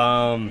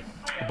a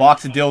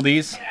box of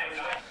dildies,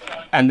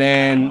 and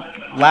then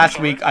last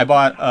week I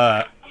bought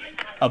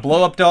a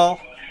blow-up doll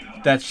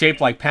that's shaped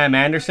like Pam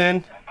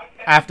Anderson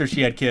after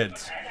she had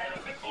kids.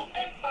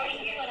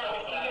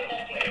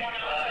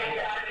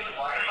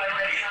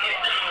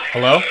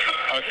 Hello?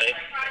 Okay.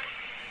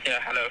 Yeah,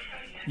 hello.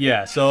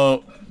 Yeah,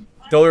 so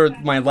those are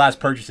my last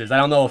purchases. I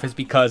don't know if it's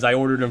because I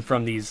ordered them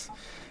from these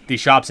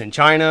shops in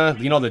China,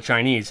 you know, the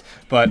Chinese,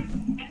 but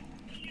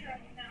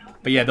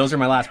yeah, those are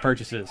my last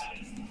purchases.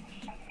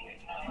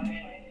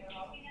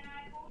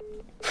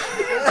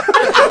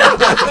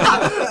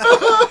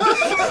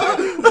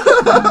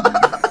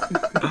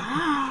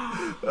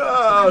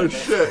 Oh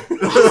shit!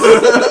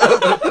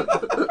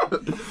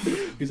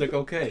 He's like,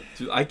 okay.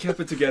 Dude, I kept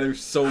it together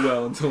so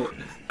well until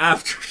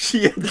after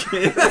she had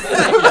kids.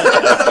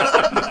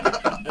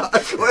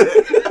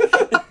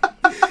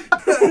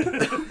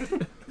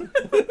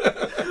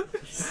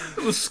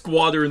 It was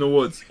squatter in the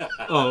woods.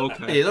 Oh,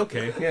 okay. It's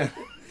okay, yeah.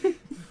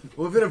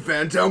 Live in a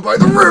van down by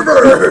the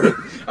river.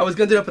 I was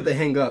gonna do it, but they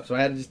hang up, so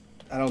I had to just,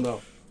 I don't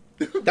know.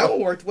 That one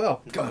worked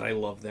well. God, I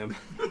love them.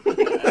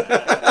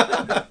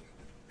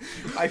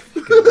 I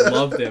fucking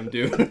love them,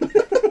 dude.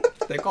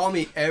 They call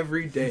me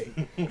every day.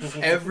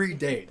 Every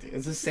day. Dude.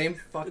 It's the same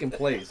fucking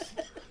place.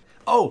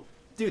 Oh,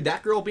 dude,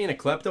 that girl being a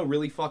klepto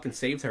really fucking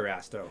saved her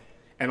ass, though.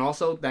 And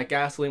also, that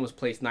gasoline was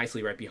placed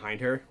nicely right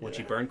behind her when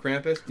she burned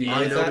Krampus. Did you I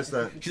notice noticed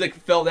that. She like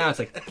fell down. It's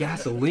like,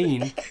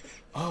 gasoline?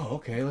 Oh,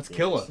 okay, let's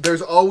kill her.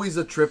 There's always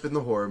a trip in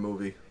the horror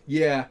movie.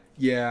 Yeah.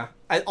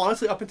 I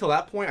honestly, up until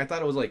that point, I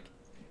thought it was like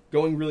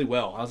going really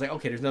well. I was like,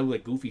 okay, there's no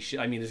like goofy shit.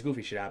 I mean, there's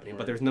goofy shit happening,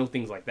 but there's no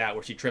things like that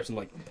where she trips and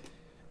like,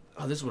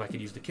 oh, this is what I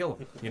could use to kill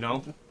him, you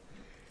know? And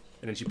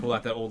then she pulled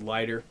out that old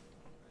lighter.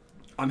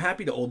 I'm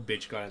happy the old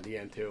bitch got in the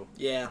end too.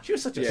 Yeah. She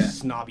was such a Yeah.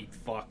 snobby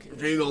fuck.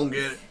 She gonna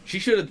get it. She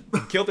should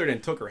have killed her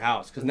and took her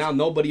house because now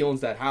nobody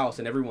owns that house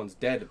and everyone's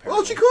dead. Apparently.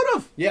 Well, she could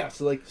have. Yeah,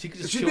 so like she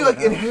could just. She'd kill be her like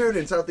house.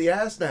 inheritance out the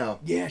ass now.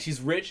 Yeah,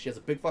 she's rich. She has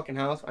a big fucking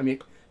house. I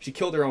mean, she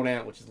killed her own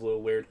aunt, which is a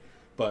little weird,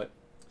 but.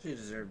 She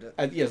deserved it.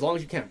 Yeah, as long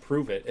as you can't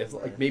prove it. If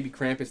like maybe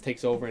Krampus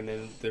takes over and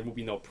then there will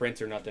be no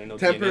prints or nothing, no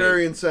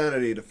Temporary DNA.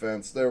 insanity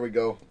defense. There we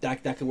go.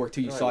 That could work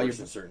too. You No, it saw your works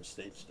in certain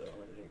states, though.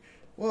 I think.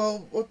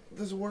 Well, what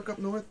does it work up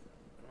north?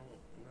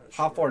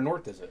 how far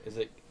north is it? Is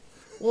it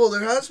Well, there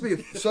has to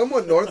be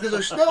somewhat north because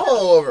there's snow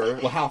all over.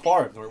 well? How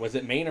far up north? Was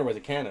it Maine or was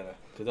it Canada?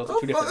 Because those are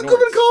two I different could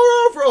norths. have been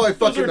Colorado for all I Those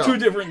fucking are know. two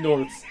different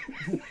norths.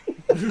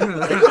 It could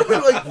have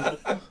been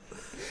like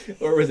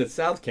Or was it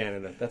South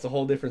Canada? That's a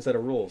whole different set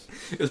of rules.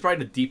 It was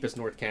probably the deepest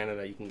North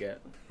Canada you can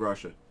get.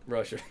 Russia.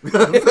 Russia.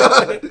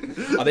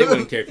 Oh, they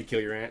wouldn't care if you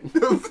kill your aunt.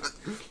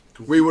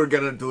 We were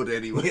gonna do it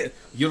anyway.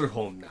 You're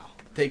home now.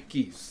 Take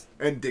keys.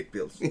 And dick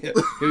pills. Yeah,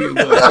 here you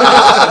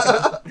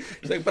go.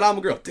 She's like, but I'm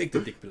a girl. Take the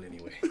dick pill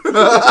anyway.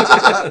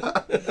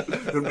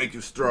 It'll make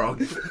you strong.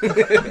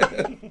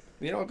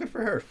 You know, good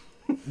for her.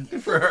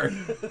 Good for her.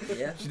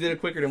 Yeah. She did it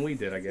quicker than we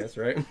did, I guess,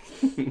 right?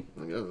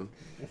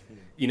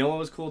 You know what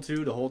was cool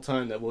too? The whole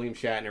time that William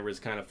Shatner was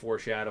kind of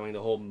foreshadowing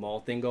the whole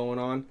mall thing going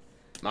on.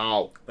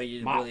 No. But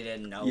you Wow. really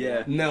didn't know.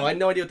 Yeah. No, I had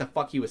no idea what the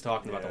fuck he was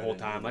talking about Yeah, the whole I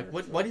didn't time. Like,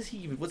 either. what is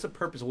he? What's the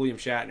purpose of William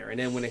Shatner? And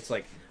then when it's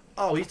like,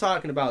 oh, he's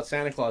talking about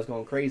Santa Claus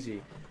going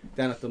crazy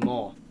down at the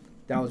mall.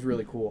 That was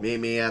really cool. Meet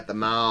me at the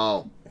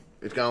mall.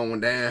 It's going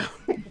down.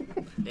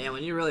 Yeah,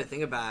 when you really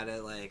think about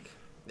it, like,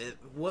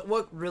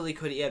 what really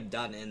could he have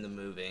done in the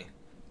movie?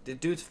 The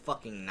dude's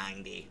fucking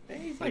 90.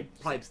 He's Like,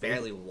 like probably 60.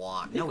 barely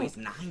walk. No, he's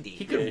 90.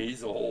 He Yeah, could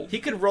he's old. he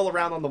could roll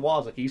around on the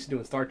walls like he used to do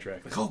in Star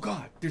Trek. Like, oh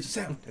god, there's a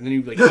sound, and then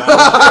he'd be like,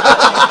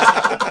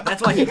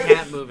 That's why he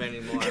can't move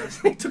anymore.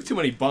 he took too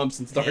many bumps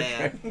in Star Yeah.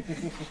 Trek.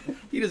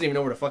 He doesn't even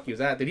know where the fuck he was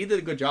at. Dude, he did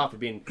a good job for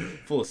being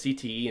full of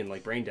CTE and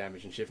like brain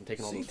damage and shit from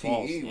taking all those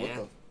falls. CTE? What Yeah.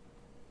 the?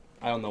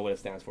 I don't know what it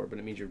stands for, but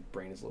it means your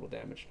brain is a little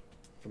damaged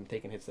from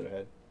taking hits to the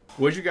head.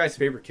 What's your guys'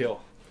 favorite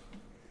kill?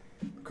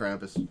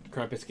 Krampus.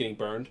 Krampus getting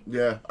burned?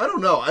 Yeah. I don't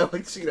know. I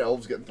like seeing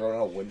elves getting thrown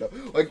out a window.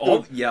 Like,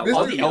 All- the- yeah, Mr.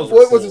 all the elves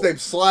What are was his cool. name?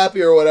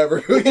 Slappy or whatever.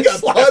 He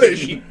got Slappy.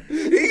 punished.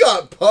 He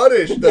got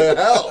punished to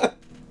hell.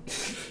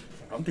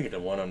 I'm thinking the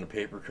one on the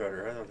paper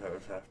cutter. I thought that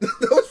was half.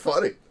 That was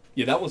funny.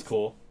 Yeah, that was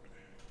cool.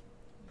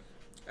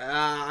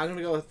 I'm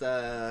gonna go with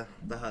the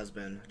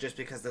husband, just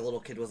because the little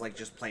kid was like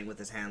just playing with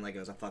his hand like it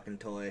was a fucking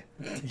toy.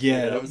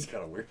 Yeah, that was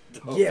kind of weird.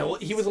 Yeah, well,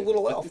 he was a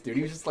little elf, dude.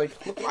 He was just like,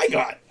 look what I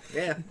got.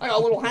 Yeah. I got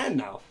a little hand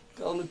now.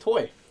 Got a new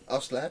toy.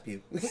 I'll slap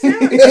you.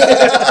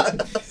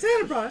 Santa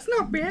bro, it's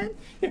not bad.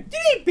 It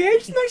ain't bad.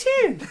 It's a nice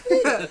hand.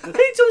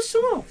 It's so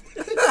soft.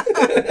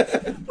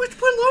 Let's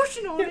put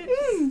lotion on it.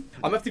 I'm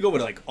gonna have to go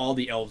with like all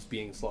the elves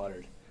being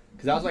slaughtered,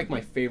 because that was like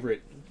my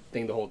favorite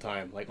thing the whole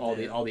time. Like all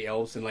the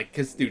elves and like,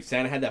 cause dude,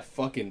 Santa had that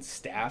fucking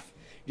staff,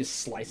 just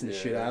slicing the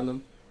shit out of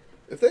them.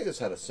 If they just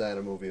had a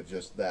Santa movie of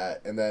just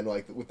that, and then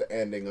like with the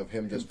ending of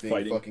him just being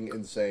Fighting. fucking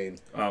insane,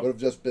 Oh. would have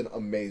just been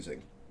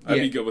amazing. I'd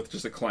Yeah. be good with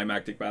just a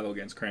climactic battle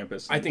against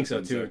Krampus. I think so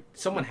And, too.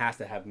 Someone has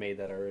to have made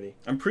that already.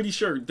 I'm pretty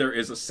sure there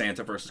is a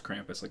Santa versus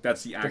Krampus. Like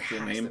that's the There actual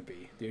has name. to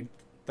be, dude.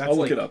 That's I'll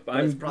look like, it up.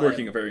 I'm probably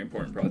working a very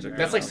important project.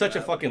 That's right like now. such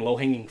a fucking low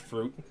hanging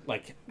fruit.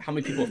 Like, how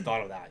many people have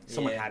thought of that?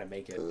 Someone Yeah. had to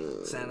make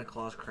it. Santa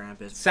Claus,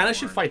 Krampus. Santa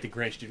should Born. fight the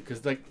Grinch, dude,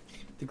 because like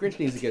the Grinch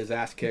needs to get his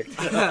ass kicked.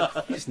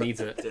 He just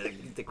needs it.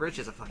 Dude, the Grinch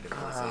is a fucking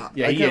pussy.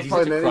 Yeah, I he can't is. He's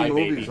find such a any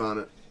crybaby. movies on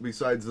it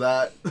besides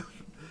that.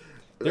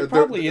 There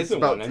probably it's isn't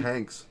about one.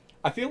 tanks.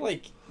 I feel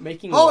like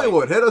making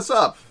Hollywood, hit us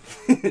up.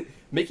 like,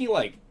 making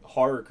like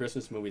horror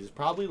Christmas movies is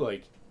probably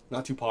like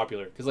not too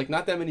popular because like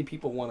not that many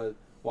people want to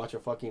watch a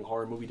fucking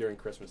horror movie during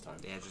Christmas time.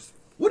 Yeah, just.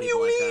 What do you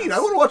people like mean? us.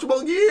 I want to watch them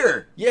all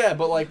year. Yeah,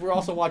 but like we're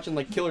also watching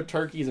like killer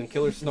turkeys and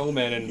killer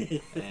snowmen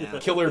and Yeah.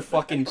 killer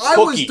fucking cookies. I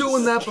was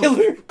doing that.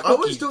 Killer I was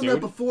cookies, doing dude. that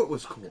before it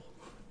was cool.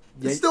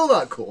 Yeah. It's still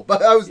not cool,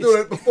 but I was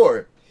doing it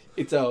before.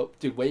 It's a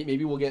dude. Wait,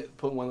 maybe we'll get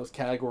put in one of those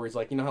categories.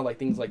 Like you know how like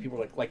things like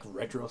people like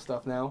retro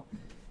stuff now.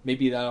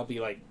 Maybe that'll be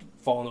like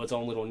fall into its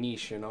own little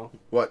niche. You know.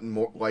 What,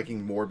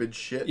 liking morbid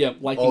shit? Yeah,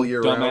 like all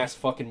year dumbass round.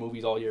 fucking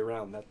movies all year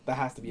round. That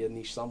has to be a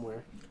niche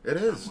somewhere. It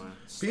is.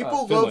 People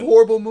love Finland.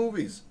 horrible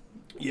movies.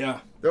 Yeah.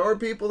 There are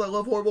people that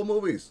love horrible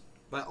movies.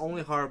 But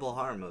only horrible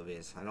horror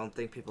movies. I don't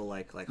think people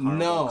like horrible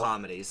No.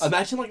 comedies.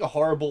 Imagine like a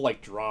horrible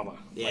like drama.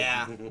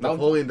 Yeah. Like, that would-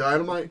 Napoleon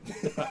Dynamite.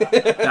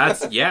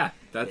 That's yeah.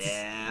 That's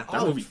Yeah.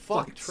 that Oh, movie fuck,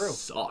 fucking true.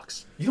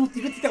 sucks. you don't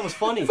think that was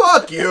funny?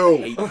 Fuck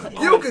you.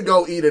 You could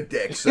go eat a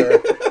dick,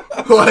 sir.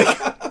 Like,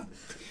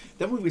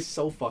 That movie was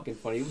so fucking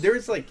funny. There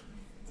was like,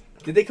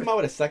 did they come out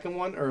with a second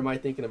one, or am I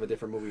thinking of a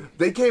different movie?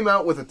 they came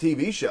out with a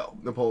TV show,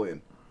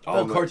 Napoleon.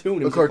 Oh, And, cartoon.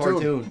 It a was cartoon. a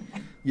cartoon.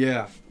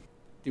 Yeah.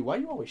 Dude, why are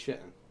you always shitting?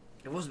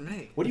 It wasn't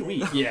me. What do you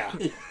eat? Yeah.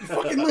 You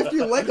fucking lift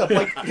your leg up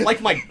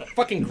like my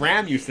fucking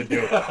Gram used to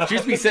do. She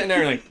used to be sitting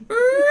there like,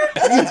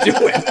 what are you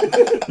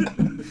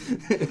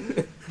doing?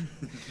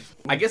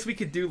 I guess we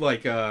could do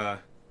like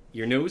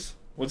your news.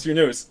 What's your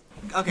news?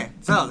 Okay,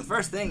 so the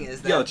first thing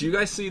is that. Yo, did you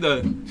guys see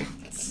the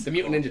The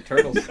Mutant Ninja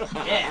Turtles.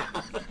 Yeah.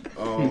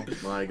 Oh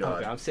my Oh, god.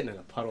 God, I'm sitting in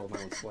a puddle of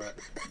my own sweat.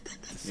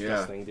 Yeah.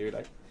 Disgusting,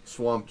 dude.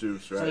 Swamp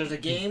juice, So right? there's a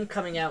game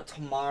coming out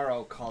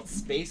tomorrow called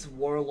Space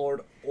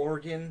Warlord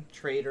Organ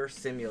Trader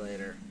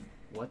Simulator.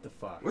 What the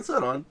fuck? What's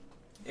that on?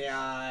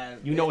 Yeah.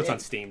 You know it's on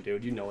Steam,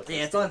 dude. You know it's on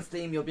Yeah, it's Steam. on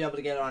Steam. You'll be able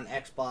to get it on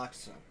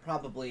Xbox,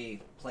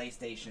 probably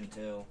PlayStation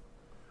 2.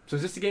 So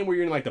is this the game where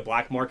you're in like the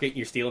black market and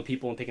you're stealing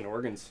people and taking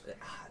organs?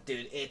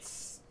 Dude,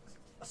 it's...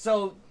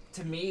 So,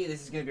 to me,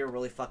 this is going to be a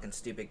really fucking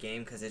stupid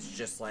game because it's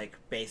just, like,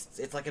 based...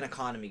 It's like an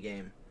economy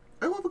game.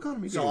 I love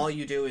economy So games. all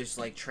you do is,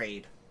 like,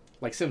 trade.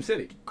 Like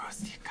SimCity.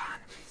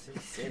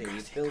 City.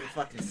 You build a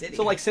fucking city.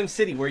 So like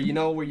SimCity, where you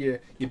know where you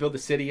build the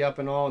city up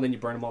and all, and then you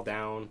burn them all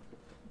down.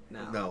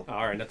 No. Oh,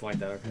 all right, nothing like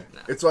that. Okay.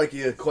 It's like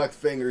you collect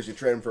fingers, you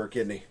trade them for a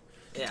kidney.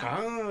 Yeah.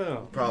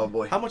 Oh.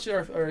 Probably. How much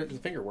are the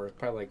finger worth?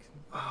 Probably like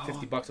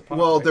 $50 a pop.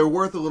 Well, right? they're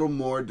worth a little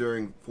more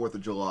during 4th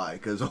of July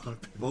because a lot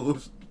of people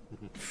lose.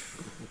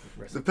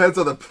 Depends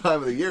on the time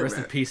of the year, Rest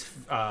man. in peace.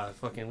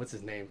 Fucking what's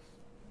his name?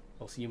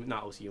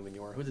 Not OCU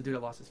Manure. Who's the dude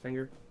that lost his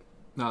finger?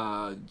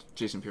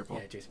 Jason Pierre-Paul.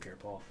 Yeah, Jason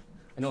Pierre-Paul.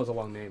 I know it was a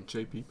long name.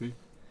 JPP.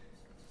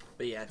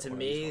 But yeah, to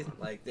me,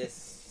 like,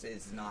 this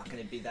is not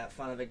going to be that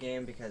fun of a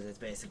game because it's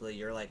basically,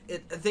 you're like...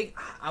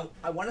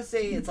 I want to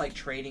say it's like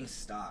trading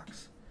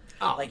stocks.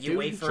 Oh, Like, you dude.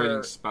 wait for...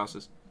 Trading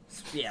spouses.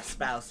 Yeah,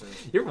 spouses.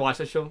 You ever watch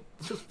that show?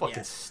 It's just fucking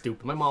Yes.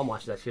 stupid. My mom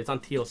watches that shit. It's on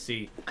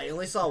TLC. I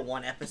only saw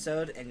one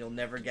episode, and you'll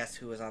never guess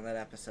who was on that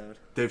episode.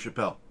 Dave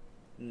Chappelle.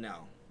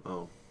 No.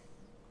 Oh.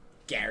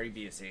 Gary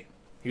Busey.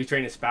 He was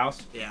training his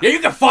spouse. Yeah. Yeah, you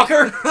can fuck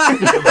her.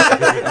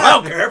 I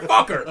don't care.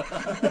 Fuck her.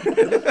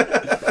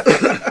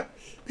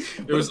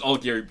 It was all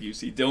Gary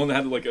Busey. Dylan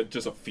had like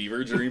just a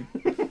fever dream.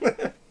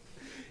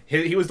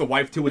 He was the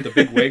wife too with the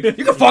big wig.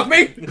 You can fuck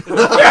me.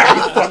 Yeah,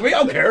 you can fuck me.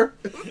 I don't care.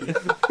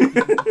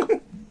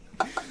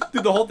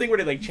 Dude, the whole thing where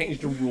they like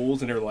changed the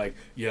rules and they're like,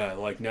 yeah,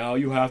 like now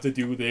you have to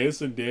do this,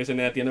 and then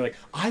at the end they're like,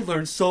 I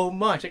learned so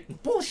much.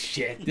 Like,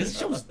 bullshit. This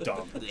show's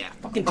dumb. Yeah.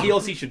 Fucking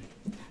TLC should.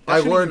 I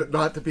learned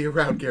not to be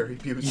around Gary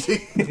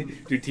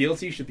Busey. Dude,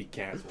 TLC should be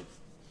canceled.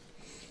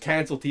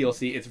 Cancel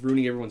TLC. It's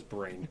ruining everyone's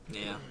brain.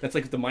 Yeah. That's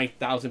like the My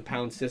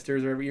 1,000-Pound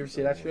Sisters. Ever you ever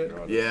see that shit?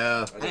 God.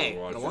 Yeah. I never Hey,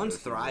 watched the it. one's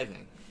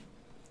thriving.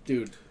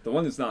 Dude, The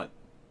one is not.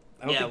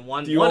 I don't Yeah, think.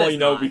 one. Do you one only is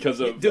know not. because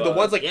of Dude, the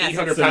one's like yeah,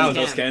 800 Cinnamon pounds.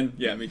 Toast Ken?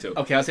 Yeah, me too.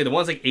 Okay, I'll say the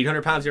one's like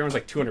 800 pounds. The other one's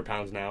like 200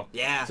 pounds now.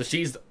 Yeah. So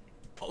she's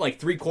like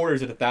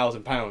 3/4 at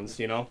 1,000 pounds.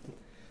 You know,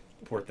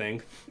 poor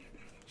thing.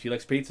 She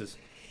likes pizzas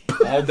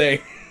all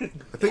day.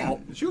 I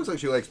think she looks like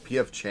she likes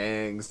P.F.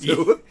 Chang's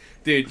too.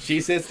 Dude,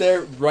 she sits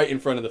there right in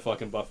front of the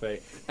fucking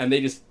buffet, and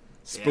they just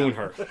spoon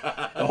her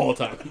the whole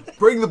time.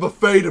 Bring the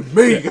buffet to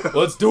me.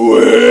 Let's do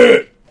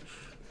it.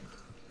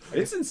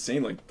 It's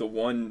insane. Like the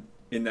one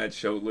in that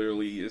show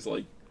literally is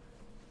like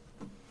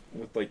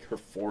with like her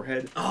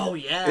forehead. Oh,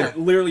 yeah.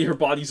 And literally her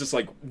body's just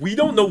like, we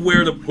don't know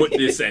where to put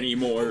this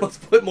anymore. Let's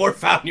put more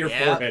fat in your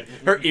Yeah. forehead.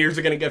 Her ears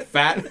are gonna get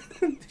fat.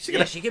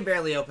 Yeah, she can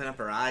barely open up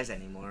her eyes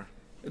anymore.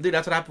 Dude,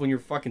 that's what happened when you're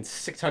fucking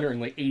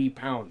 680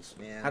 pounds.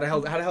 Yeah. How the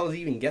hell does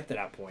he even get to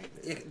that point?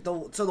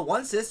 So the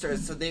one sister,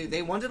 so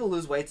they wanted to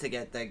lose weight to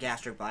get the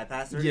gastric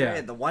bypass surgery. Yeah.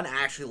 And the one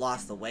actually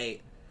lost the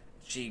weight.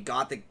 She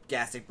got the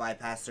gastric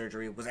bypass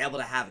surgery, was able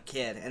to have a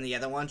kid, and the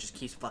other one just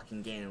keeps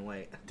fucking gaining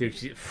weight. Dude,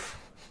 she...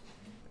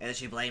 And then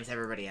she blames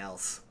everybody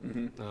else.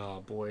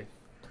 Oh, boy.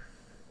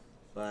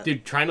 But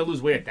Dude, trying to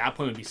lose weight at that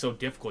point would be so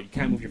difficult. You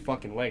can't move your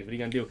fucking legs. What are you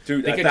gonna do?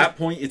 Dude, They at could that just-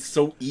 point, it's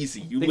so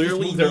easy. You They just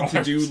literally move their need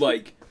to do arms.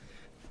 like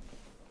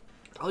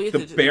all you have the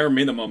to do, bare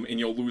minimum, and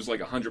you'll lose like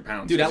 100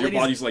 pounds. Dude, 'cause that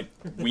your lady's- body's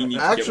like, we need.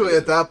 Actually, to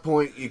at that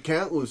point, you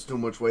can't lose too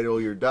much weight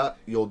or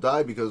you'll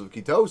die because of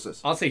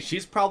ketosis. I'll say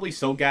she's probably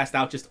so gassed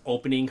out just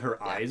opening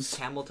her eyes.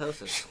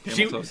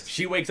 cameltosis.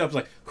 She wakes up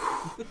like,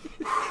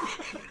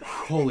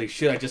 holy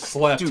shit, I just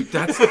slept. Dude,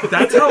 that's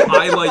how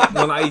I like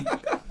when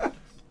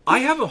I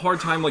have a hard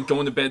time like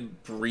going to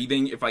bed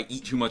breathing. If I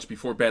eat too much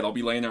before bed, I'll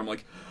be laying there. I'm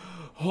like,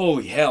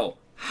 holy hell!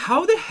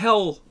 How the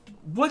hell?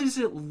 What is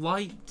it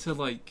like to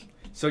like?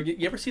 So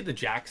you ever see the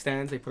jack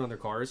stands they put on their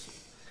cars?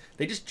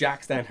 They just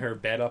jack stand her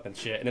bed up and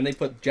shit, and then they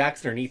put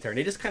jacks underneath her, and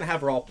they just kind of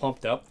have her all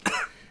pumped up.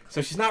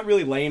 So she's not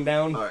really laying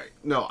down. All right.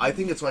 No, I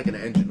think it's like an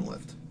engine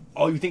lift.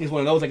 Oh, you think it's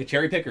one of those, like a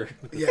cherry picker?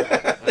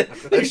 Yeah.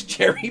 They just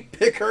cherry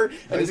pick her and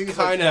think just it's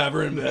kind of have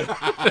her in bed.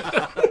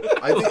 I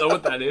I don't think, know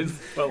what that is,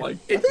 but like,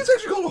 I think it's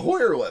actually called a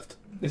Hoyer lift.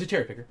 It's a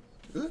cherry picker.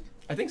 Is it?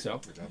 I think so.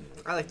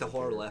 I like the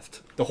horror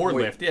lift. The Horde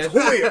Hoyer. lift, yeah.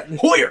 Hoyer.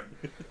 Hoyer!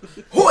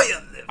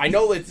 Hoyer lift. I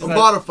know it's...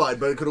 Modified,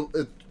 but it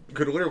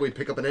could literally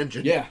pick up an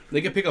engine. Yeah,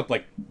 they could pick up,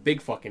 like,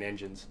 big fucking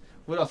engines.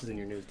 What else is in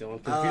your news,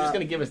 Dylan? 'Cause if you're just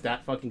going to give us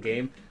that fucking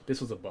game, this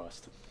was a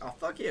bust. Oh,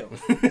 fuck you.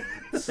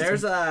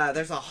 There's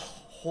a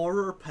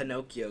horror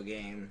Pinocchio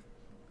game.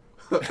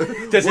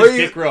 Does Where his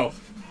you- dick grow?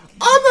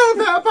 I'm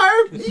a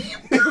vampire.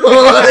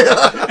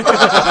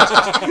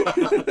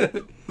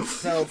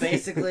 So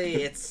basically,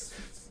 it's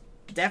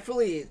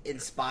definitely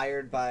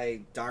inspired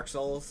by Dark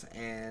Souls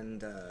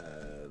and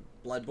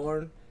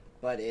Bloodborne,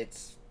 but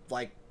it's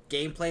like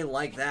gameplay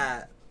like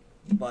that,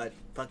 but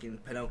fucking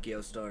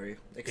Pinocchio story.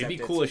 It'd be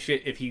cool as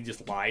shit if he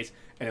just lies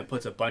and then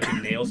puts a bunch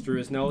of nails through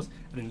his nose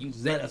and then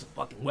uses that as a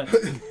fucking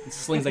weapon. It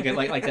slings like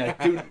that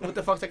dude. What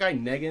the fuck's that guy?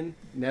 Nevin?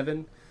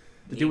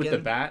 The dude with the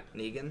bat?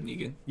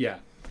 Negan. Yeah.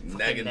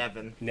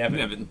 Nevin.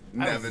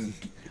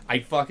 I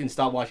fucking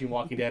stopped watching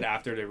Walking Dead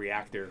after the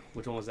reactor.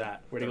 Which one was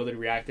that? Where they go to the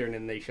reactor and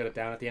then they shut it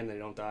down at the end and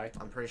they don't die?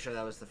 I'm pretty sure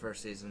that was the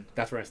first season.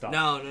 That's where I stopped.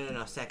 No.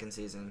 Second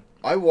season.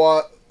 I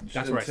watched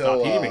That's where I until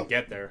stopped. He didn't even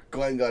get there.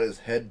 Glenn got his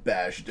head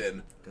bashed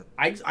in.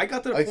 I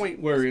got to the point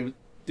where,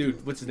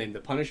 dude, what's his name? The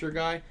Punisher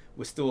guy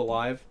was still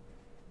alive.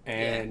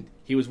 And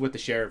he was with the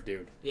sheriff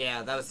dude.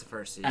 Yeah, that was the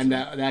first season. And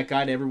that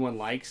guy that everyone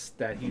likes,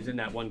 that he was in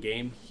that one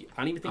game,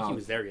 I don't even think he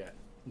was there yet.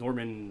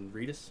 Norman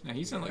Reedus? Yeah,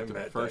 he's in like the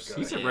met first. that guy.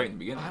 He's in right in the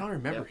beginning. I don't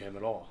remember him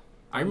at all.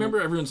 I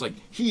remember everyone's like,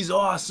 he's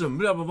awesome,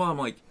 blah blah blah. I'm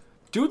like,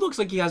 dude looks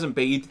like he hasn't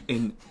bathed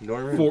in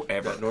Norman,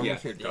 forever. Norman,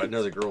 Yeah. I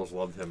know the girls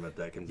loved him at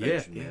that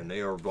convention, Yeah. man.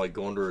 They were like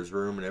going to his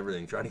room and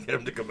everything, trying to get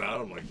him to come out.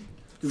 I'm like,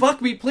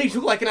 Fuck me, please. You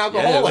look like an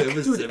alcoholic. it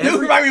was- Dude, it you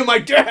was- remind me of my I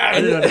didn't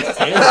dad.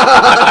 understand.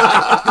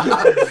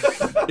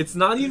 It's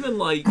not even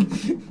like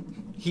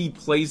he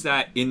plays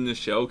that in the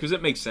show because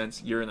it makes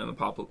sense. You're in an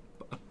apocalypse.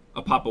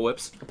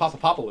 Apocalypse.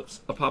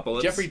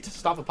 Apocalypse. Jeffrey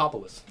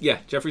Stoppapopolis. Yeah,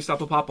 Jeffrey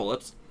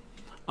Stoppapopolis.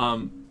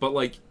 But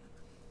like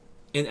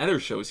in other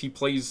shows, he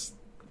plays.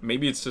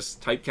 Maybe it's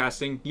just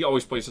typecasting. He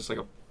always plays just like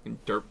a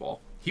dirtball.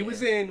 He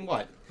was in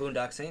what?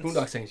 Boondock Saints.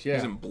 Boondock Saints, yeah.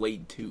 He's in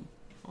Blade 2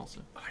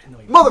 also. I didn't know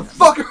he was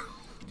Motherfucker!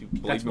 Dude,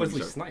 Blade That's movies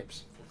Wesley are-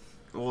 Snipes.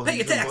 Well, Pay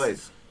he's your in Blade.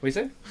 taxes. What you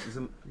say?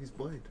 He's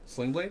Blade.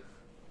 Sling Blade?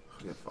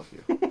 Yeah, fuck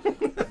you.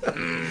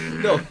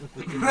 No.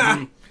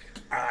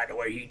 I like the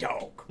way he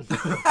talk.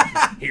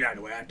 He like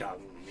the way I talk.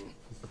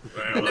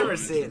 I've never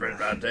seen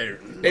that.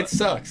 It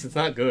sucks. It's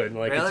not good.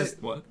 Like Really? it's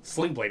just What?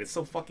 Sling Blade. It's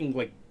so fucking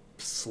like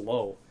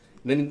slow.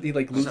 And then he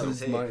like loses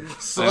his Okay. mind.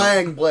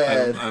 Slang I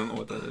Blade. don't know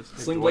what that is.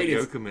 Sling Dwight Blade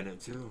is. Yoakam in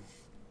it too.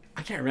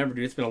 I can't remember,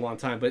 dude. It's been a long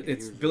time, but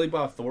it's Billy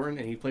Bob Thornton,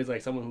 and he plays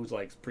like someone who's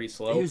like pretty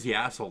slow. He was the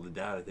asshole, the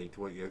dad. I think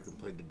Dwight Yoakam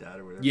played the dad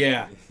or whatever.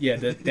 Yeah.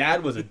 The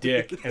dad was a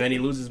dick, and then he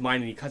loses his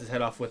mind and he cuts his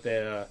head off with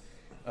a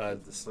The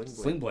sling blade.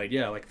 sling blade.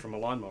 Yeah, like from a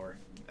lawnmower.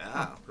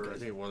 Oh, Or I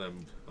think one of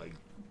them like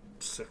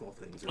sickle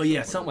things. Or Oh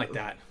yeah, something like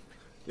that.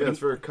 Yeah, it's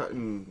for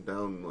cutting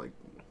down, like,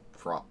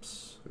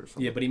 props or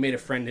something. Yeah, but he made a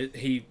friend.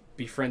 He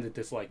befriended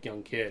this like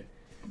young kid.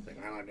 He's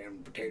like, I like damn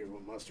potatoes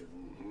with mustard.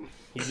 Mm-hmm.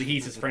 He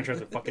eats his French fries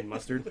with fucking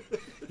mustard.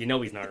 You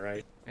know he's not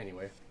right.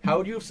 Anyway, how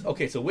would you?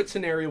 Okay, so what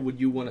scenario would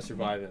you want to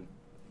survive in?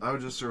 I would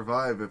just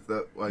survive if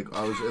that, like,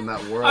 I was in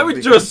that world. I would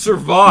because- just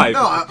survive.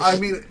 No, I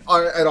mean,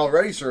 I'd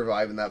already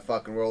survive in that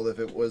fucking world if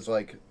it was,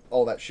 like,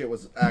 all that shit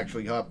was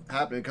actually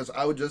happening, because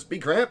I would just be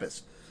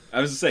Krampus.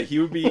 I was to say he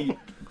would be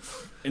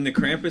in the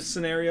Krampus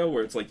scenario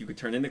where it's like you could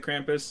turn into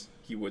Krampus.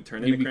 He would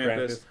turn You'd into be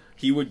Krampus. Krampus.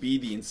 He would be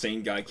the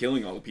insane guy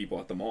killing all the people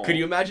at the mall. Could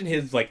you imagine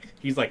his like?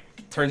 He's like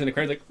turns into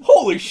Krampus like,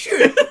 holy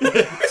shit,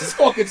 this is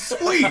fucking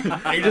sweet.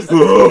 And he just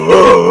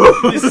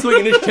he's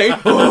swinging his chain.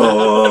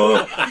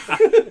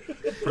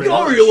 Get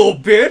over, you little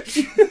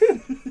bitch.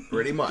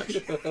 Pretty much.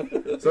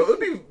 So it would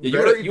be Yeah,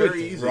 very, you would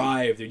very easy.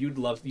 thrive, dude. You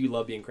love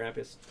being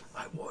Krampus.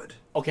 I would.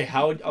 Okay,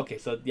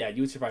 so yeah,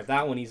 you would survive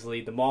that one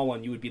easily. The mall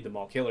one, you would be the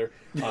mall killer.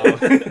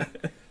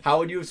 How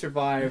would you have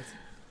survived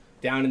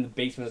down in the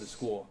basement of the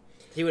school?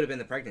 he would have been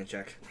the pregnant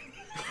chick.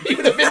 He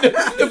would have been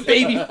the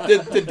baby,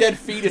 the dead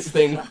fetus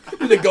thing,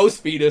 the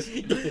ghost fetus.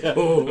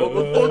 Oh, I'm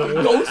a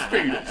fucking ghost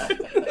fetus.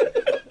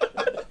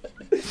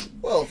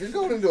 Well, if you're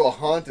going into a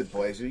haunted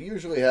place, you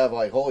usually have,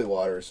 like, holy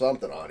water or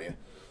something on you.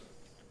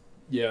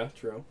 Yeah,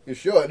 true. You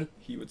should.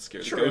 He would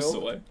scare the True. ghosts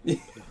away. You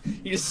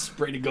just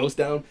sprayed a ghost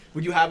down.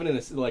 Would you have it in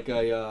a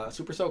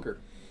super soaker?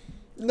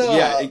 No.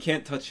 Yeah, it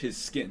can't touch his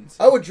skins.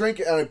 I would drink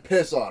it and I'd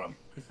piss on him.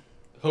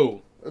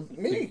 Who?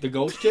 Me. The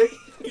ghost chick?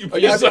 You Are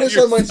you I piss on piss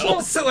on yourself.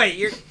 myself. So wait,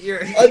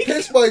 you're. I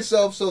piss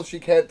myself so she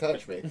can't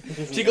touch me.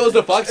 She goes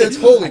to fuck. It's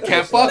holy I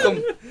can't piss. fuck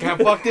him.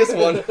 Can't fuck this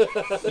one.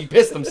 He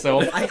pissed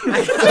himself. I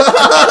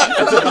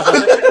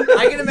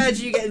can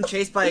imagine you getting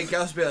chased by a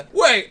ghost, and be like,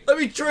 "Wait, let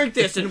me drink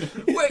this, and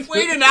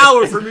wait an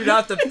hour for me to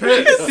have to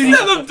piss."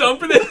 Instead of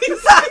dumping it,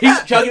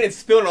 He's chugging it,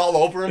 spilling all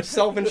over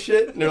himself and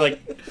shit. And they're like,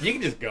 "You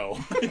can just go.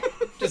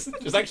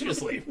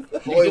 just leave.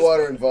 Holy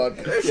water and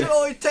vodka. It should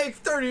only take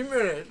 30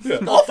 minutes.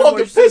 I'll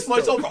fucking piss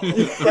myself.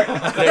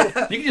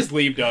 You can just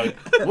leave, Doug.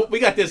 We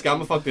got this guy. I'm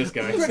gonna fuck this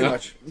guy. Pretty So,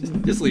 much.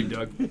 just leave,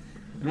 Doug. And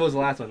what was the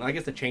last one? I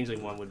guess the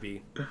Changeling one would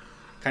be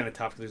kind of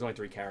tough because there's only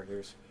 3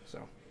 characters. So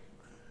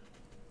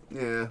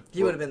Yeah.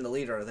 He would have been the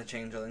leader of the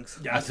changelings.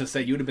 yeah, I was gonna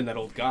say you would have been that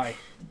old guy,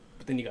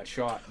 but then you got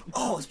shot.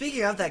 Oh,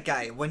 speaking of that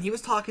guy, when he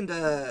was talking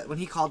to, when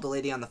he called the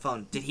lady on the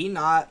phone, did he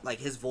not, like,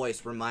 his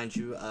voice remind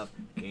you of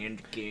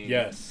Candy King?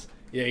 Yes.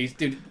 Yeah, he's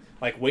dude.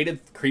 Like waited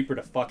Creeper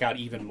to fuck out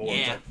even more.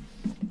 It's Yeah.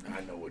 like,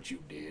 I know what you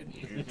did.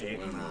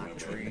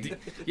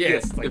 Yeah,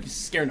 it's like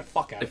scaring the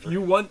fuck out of if her.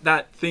 you want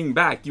that thing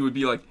back, you would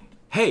be like,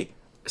 "Hey,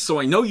 so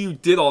I know you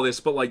did all this,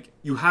 but like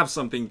you have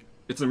something.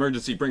 It's an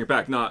emergency. Bring it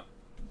back." Not.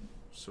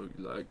 So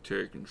you like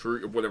taking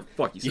tree or whatever the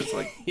fuck he says.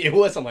 Like It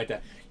was something like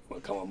that. You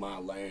want to come on my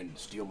land and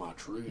steal my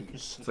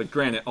trees? it's like,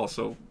 granted,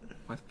 also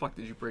why the fuck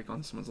did you break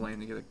on someone's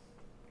land to get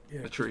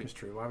a tree? Christmas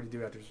tree. Why would you do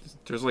that?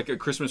 There's like a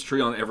Christmas tree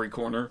on every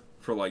corner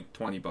for like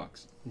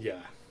 $20. Yeah.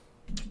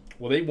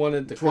 Well, they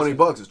wanted the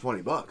 $20 is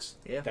 $20.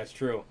 Yeah. That's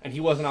true. And he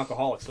was an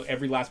alcoholic, so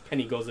every last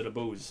penny goes to the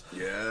booze.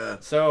 Yeah.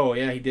 So,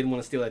 yeah, he didn't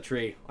want to steal that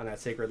tree on that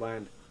sacred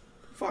land.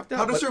 Fucked up.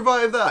 How to but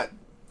survive that?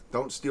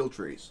 Don't steal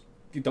trees.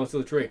 you don't steal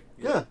the tree.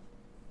 Yeah.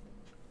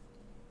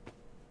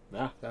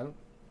 Nah, I don't.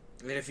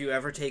 I mean, if you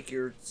ever take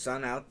your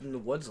son out in the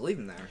woods, leave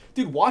him there.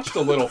 Dude, watch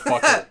the little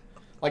fucker.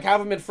 Like,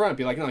 have him in front.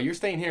 Be like, no, you're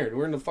staying here.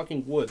 We're in the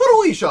fucking woods. Put a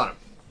leash on him.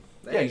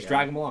 There Yeah, you just go.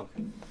 drag him along.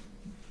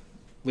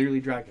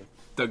 Literally drag him.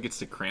 Doug gets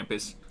to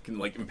Krampus, and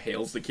like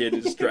impales the kid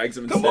and just drags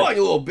him. Come on,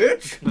 you little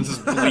bitch. And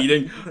just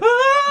bleeding.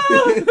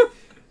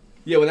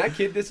 Yeah, when that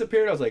kid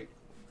disappeared, I was like,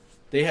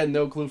 they had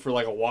no clue for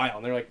like a while.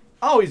 And they're like,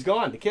 oh, he's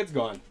gone. The kid's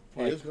gone.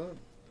 He Like, is gone.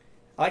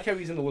 I like how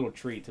he's in the little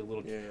tree. To the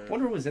little. Yeah.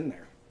 Wonder what was in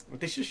there. Like,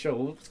 they should show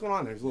what's going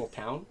on. There's a little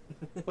town.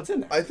 What's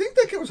in there? I think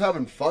that kid was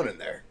having fun in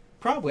there.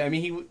 Probably. I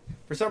mean, he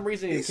for some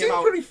reason He he came seemed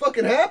out. pretty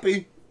fucking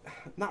happy.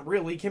 Not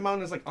really. He came out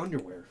in his like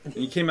underwear. And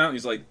he came out and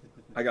he's like,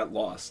 I got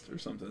lost or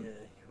something. Yeah,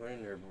 he went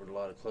in there with a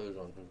lot of clothes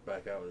on, comes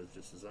back out with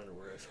just his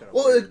underwear. It's kind of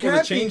Well, weird. it Well, the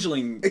can't be.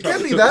 changeling. It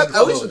can't be took that. his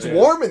At least clothes. it's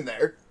warm in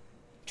there.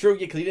 True, yeah,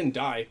 because he didn't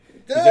die. He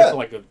was Yeah. there for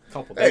like a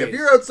couple days. Hey, if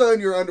you're outside in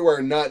your underwear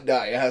and not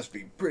die, it has to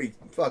be pretty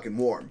fucking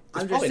warm.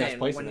 I'm just probably a nice saying,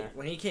 place when, in there.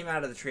 when he came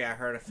out of the tree, I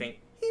heard a faint.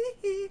 I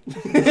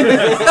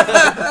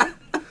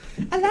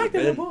like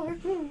that that boy.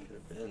 Could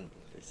have been.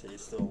 They say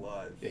he's still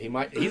alive. Yeah, he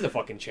might. He's a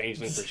fucking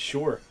changeling for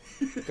sure.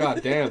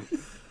 God damn.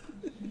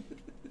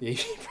 Yeah,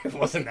 he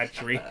wasn't that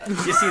tree. You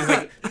see his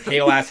like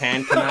pale ass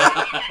hand come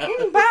out.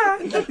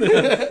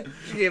 Bye.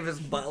 She gave his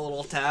butt a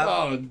little tap.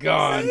 Oh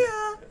god.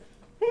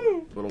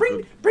 Little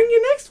Bring good-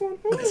 your next one.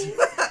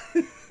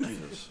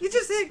 Jesus. You're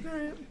just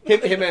ignorant.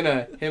 him and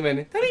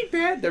that ain't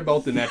bad. They're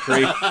both in that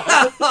tree.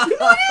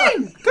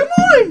 Come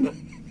on.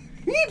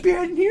 You ain't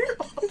bad in here.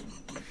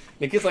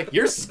 The kid's like,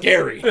 you're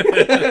scary.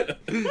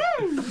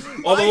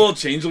 All the little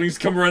changelings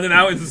come running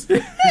out and just,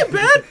 hey,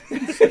 man!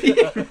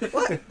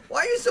 What?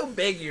 Why are you so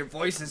big and your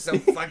voice is so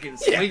fucking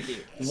squeaky?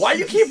 Why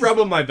you keep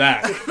rubbing my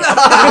back?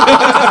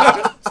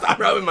 Stop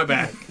rubbing my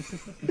back.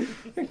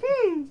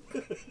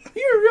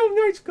 You're a real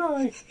nice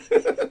guy.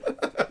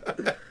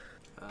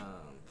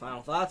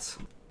 Final thoughts?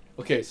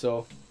 Okay,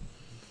 so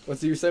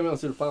let's do your segment.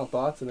 Let's do the final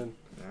thoughts, and then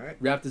All right.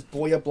 wrap this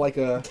boy up like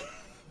a,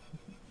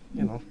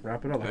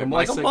 wrap it up Alright, like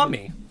my a segment.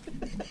 mummy.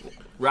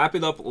 Wrap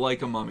it up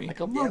like a mummy. Like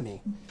a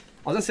mummy.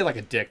 I was gonna say like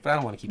a dick, but I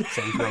don't want to keep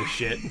saying gross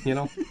shit.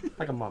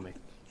 Like a mummy.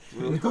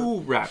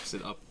 Who wraps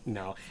it up?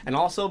 No, and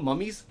also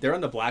mummies, they're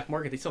on the black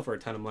market. They sell for a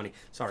ton of money.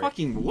 Sorry.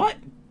 Fucking what?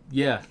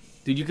 Yeah,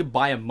 dude, you could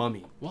buy a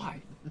mummy.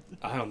 Why?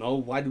 I don't know.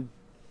 Why do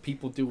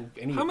people do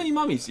any? How many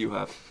mummies do you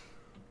have?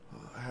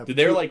 I have Dude,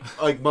 they're two-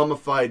 like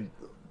mummified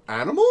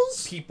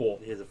animals? people.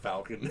 He has a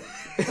falcon.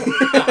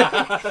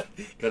 Got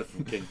it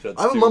from King Tut's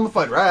I have a too.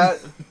 mummified rat.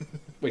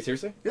 Wait,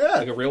 seriously? Yeah.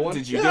 Like a real one?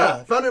 Did you Yeah,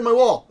 I found it in my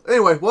wall.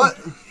 Anyway, what?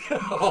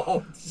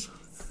 Oh,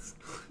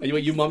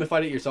 You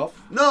mummified it yourself?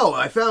 No,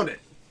 I found it.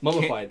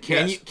 Mummified.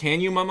 Yes.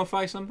 Can you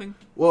mummify something?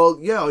 Well,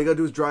 yeah, all you gotta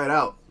do is dry it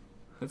out.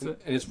 That's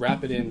it. And just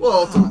wrap it in.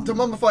 Well, to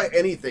mummify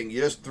anything,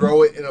 you just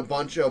throw it in a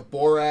bunch of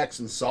borax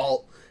and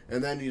salt,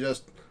 and then you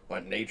just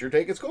let nature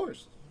take its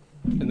course.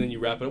 And then you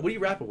wrap it. What do you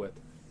wrap it with?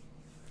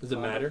 Does it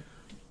matter?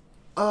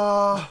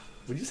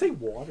 Would you say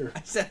water?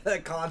 I said a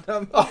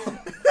condom.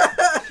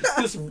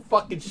 This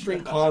fucking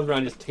string condoms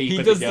around just tape He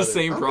it does together. the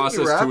same I don't think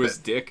you process wrap to his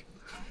it. dick.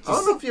 I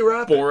don't know if you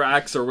wrap it.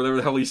 Borax or whatever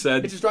the hell he It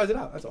said. just dries it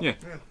out. That's all. Yeah.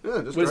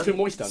 Yeah, just When it's dry too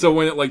moist on So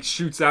when it like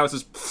shoots out,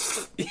 it's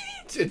just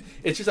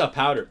it's just a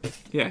powder.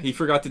 yeah. He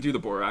forgot to do the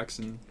borax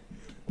and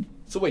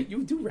So wait,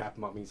 you do wrap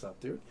mummies up,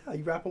 dude? Yeah,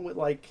 you wrap them with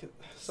like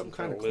some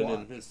kind of cloth.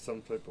 linen. It's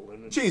some type of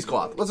linen.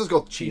 cheesecloth. Let's just go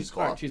with Alright,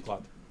 cheesecloth.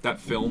 cheesecloth. that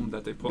film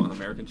that they put on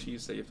American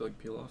cheese that you have to like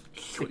peel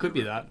off. It could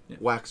be that.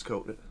 Wax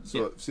coat it so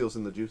Yeah. it seals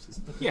in the juices.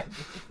 Yeah.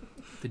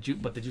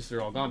 But the juices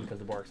are all gone because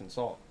the borax and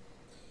salt.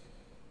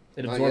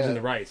 It Not absorbs in yet.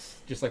 the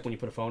rice, just like when you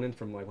put a phone in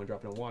from like when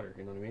dropping in water.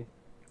 You know what I mean?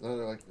 I don't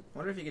know, like, I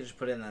wonder if you could just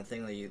put in that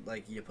thing that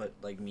you put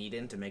like meat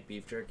in to make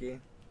beef jerky.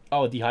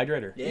 Oh, a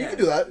dehydrator. Yeah. You can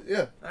do that,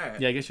 yeah. All right.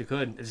 Yeah, I guess you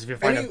could. It's just if you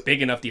find And a you-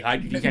 big enough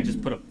dehydrator, you can't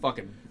just put a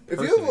fucking. If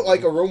person you have in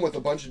like there. a room with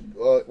a bunch of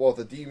with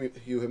a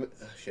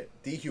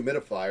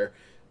dehumidifier,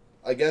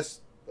 I guess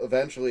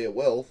eventually it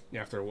will.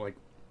 After like,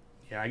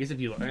 yeah, I guess if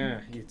you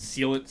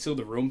seal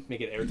the room,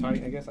 make it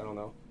airtight. I guess I don't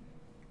know.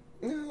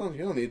 No, you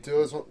don't need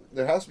to.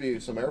 There has to be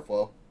some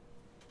airflow.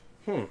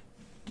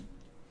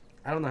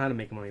 I don't know how to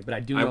make money, but I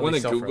do. I know want they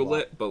to sell for a Google lot.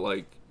 it, but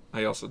like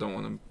I also don't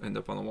want to end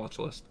up on the watch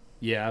list.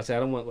 Yeah, I say I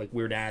don't want like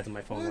weird ads on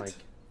my phone, What? like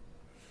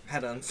How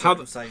to How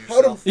uncircumcise how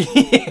yourself.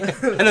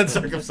 and then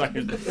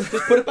circumcised. Just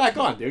put it back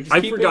on, dude. Just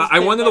I keep it- forgot. just I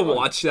keep it wanted to back on.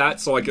 watch that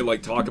so I could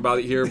like talk about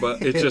it here,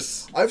 but it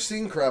just I've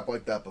seen crap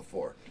like that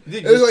before.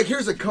 Dude, It's like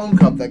here's a cone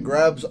cup that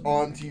grabs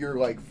onto your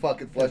like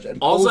fucking flesh and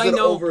all pulls I it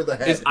know over the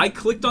head. is I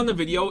clicked on the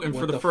video and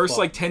for What the the first fuck?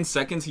 like 10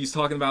 seconds he's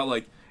talking about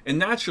like and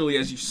naturally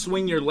as you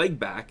swing your leg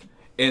back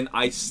and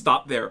I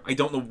stopped there. I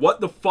don't know what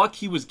the fuck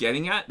he was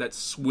getting at. That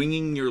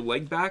swinging your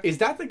leg back. Is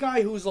that the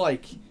guy who's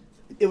like?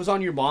 it was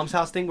on your mom's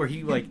house thing where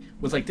he like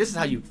was like, this is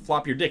how you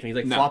flop your dick, and he's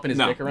like No, flopping his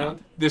no, dick no.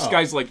 around. This Oh.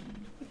 guy's like,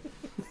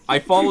 I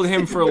followed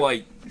him for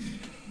like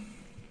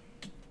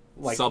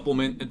Like,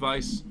 supplement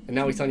advice, and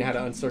now he's telling you how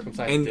to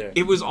uncircumcise and your dick.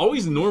 it was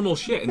always normal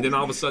shit. And then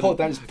all of a sudden, Pull it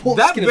down, just pull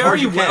the that skin as hard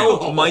very as you can. well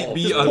Oh, might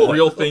be just a pull it.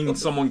 real thing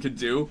someone could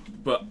do,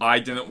 but I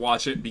didn't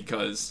watch it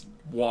because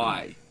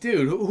why?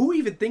 Dude, who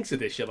even thinks of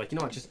this shit? Like, you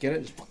know what? Just get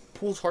it, just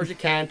pull as hard as you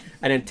can,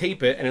 and then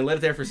tape it, and then let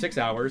it there for 6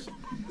 hours.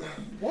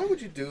 Why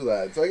would you do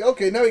that? It's like,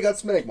 okay, now you got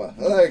smegma.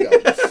 Oh, there you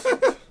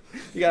go.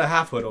 You got a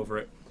half hood over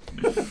it.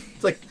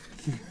 It's like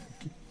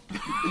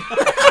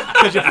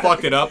because you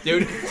fucked it up,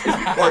 dude.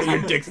 Part of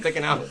your dick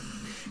sticking out.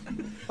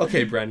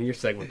 Okay, Brandon, your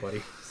segment,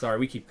 buddy. Sorry,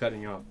 we keep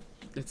cutting you off.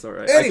 It's all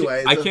right.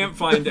 Anyway, I can't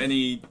find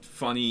any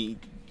funny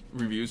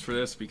reviews for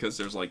this because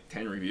there's like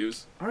 10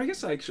 reviews. Or I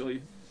guess I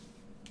actually,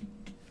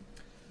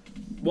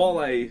 while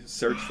I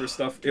searched for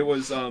stuff, it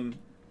was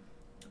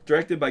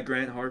directed by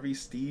Grant Harvey,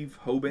 Steve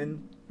Hoban,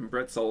 and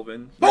Brett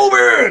Sullivan.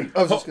 Bowman!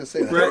 I was just going to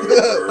say Brett,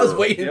 that. I was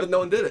waiting, Yep. but no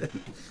one did it.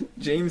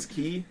 James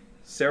Key,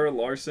 Sarah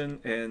Larson,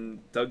 and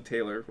Doug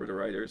Taylor were the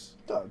writers.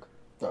 Doug.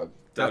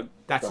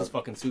 That's his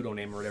fucking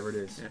pseudonym or whatever it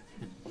is.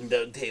 Yeah.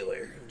 Doug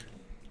Taylor.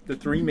 The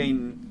three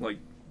main, like,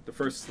 the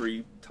first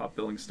three top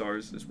billing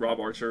stars is Rob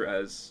Archer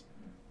as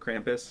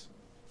Krampus,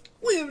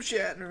 William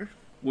Shatner.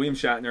 William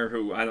Shatner,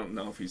 who I don't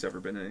know if he's ever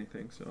been in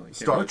anything, so I can't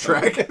Star really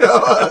Trek.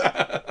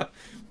 That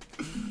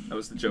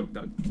was the joke,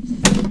 Doug.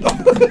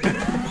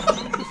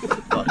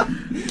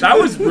 That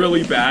was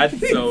really bad.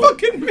 So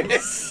Fucking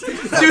miss.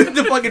 Dude,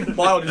 the fucking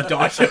bottle just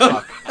dodged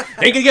up.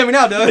 Ain't gonna get me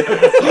now, Doug.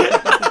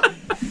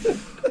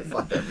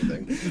 Fuck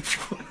everything.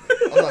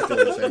 I'm not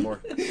doing this anymore.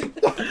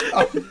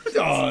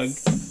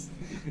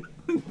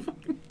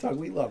 Doug,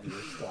 we love you.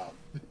 Stop.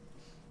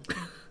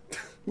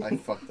 I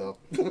fucked up.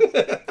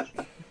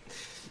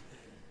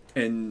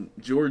 and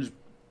George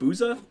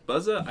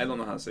Buzza, I don't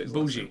know how to say his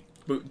last Bougie.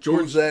 name.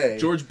 George Bougie.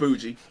 George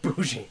Bougie.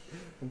 Bougie.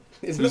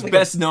 Who's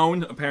best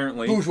known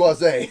apparently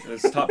Bourgeoisie.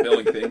 his top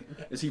billing thing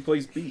is he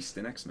plays Beast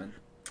in X-Men.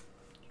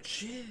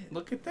 Shit.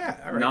 Look at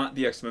that. All right. Not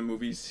the X-Men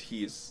movies.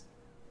 He is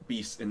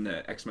Beast in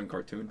the X-Men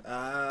cartoon.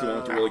 The one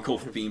with the really cool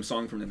theme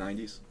song from the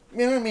 90s.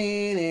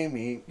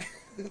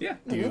 Yeah.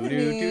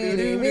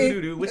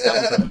 Do. What's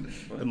that one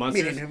from? The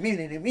Monsters?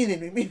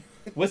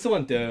 What's the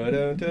one?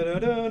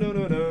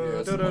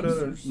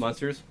 Monsters.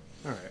 Monsters?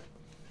 Alright.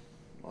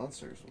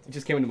 Monsters. It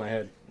just came into my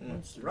head.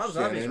 Rob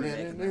Zombie's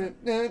remaking that.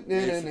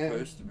 It's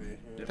supposed to be.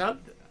 Yeah.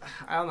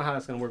 I don't know how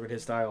that's going to work with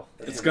his style.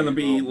 It's gonna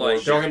be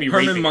like They're all gonna be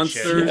Herman raping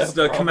Munsters shit.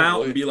 to come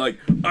out and be like,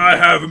 I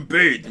haven't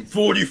bathed in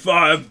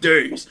 45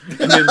 days.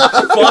 And then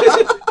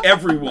fuck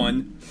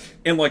everyone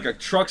in like a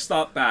truck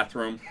stop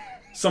bathroom.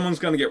 Someone's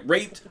gonna get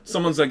raped,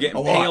 someone's gonna get A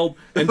lot. impaled,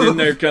 and then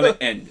they're gonna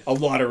end. A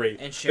lot of rape.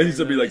 And Sharon he's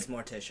gonna be Moon like- is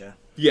Morticia.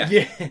 Yeah.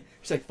 Yeah.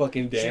 She's like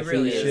fucking She dancing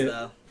really and is, shit.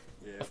 though.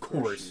 Yeah, Of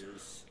course. she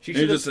is. She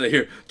And you should just have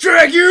hear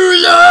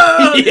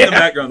Dracula in the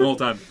background the whole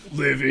time.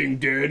 living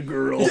dead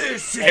girl.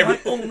 This is my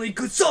only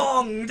good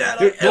song that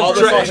Dude, I all ever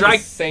the Dra- songs Dra- are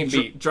the same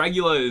beat.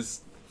 Dracula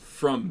is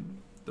from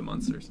the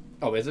Munsters.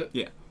 Oh, is it?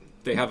 Yeah.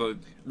 They have a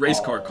race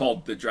car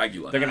called the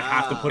Dragula. They're gonna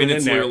have to put and it in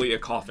it's there. literally a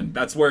coffin.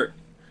 That's where,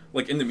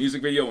 like in the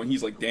music video, when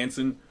he's like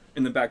dancing,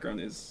 in the background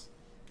is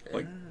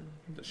like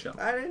the show.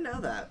 I didn't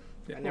know that.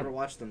 Yeah. I never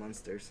watched The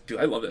Munsters. Dude,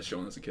 I love that show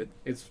when I was a kid.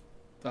 It's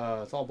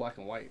all black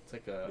and white. It's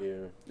like a. Yeah.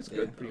 It's Yeah.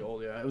 good. Pretty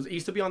old. Yeah. It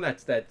used to be on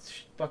that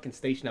fucking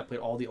station that played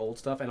all the old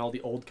stuff and all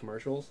the old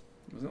commercials.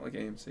 Wasn't it like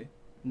AMC?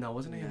 No, it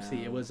wasn't AMC.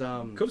 No. It was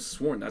I could have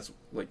sworn that's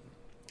like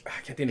I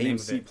can't think of the name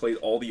of AMC it. played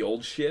all the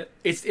old shit.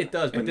 It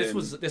does, but And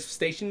then- this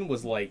station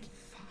was like,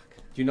 fuck.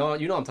 You know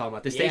what I'm talking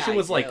about. This Yeah, station I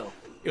was like, do.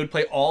 it would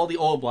play all the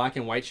old black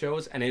and white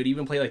shows, and it would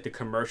even play like the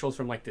commercials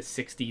from like the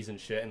 '60s and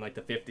shit and like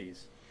the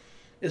 '50s.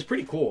 It's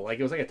pretty cool. Like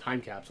it was like a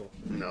time capsule.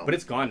 No. But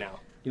it's gone now.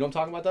 You know what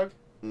I'm talking about, Doug?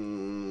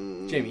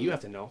 Jamie, you have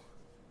to know.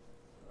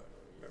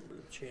 Remember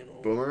the channel?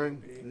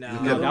 Boomerang? No,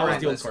 Yeah, No, that was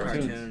the old that's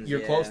cartoons.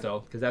 You're yeah. close though,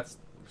 because that's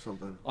Or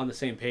something. on the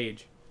same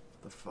page.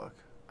 The fuck?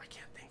 I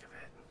can't think of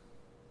it.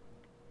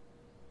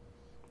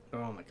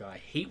 Oh my god, I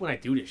hate when I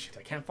do this shit.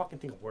 I can't fucking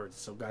think of words.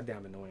 It's so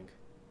goddamn annoying.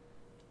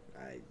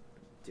 I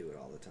do it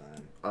all the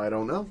time. I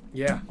don't know.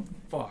 Yeah,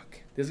 fuck.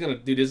 This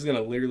is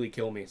gonna literally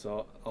kill me.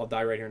 So I'll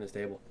die right here on this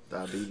table.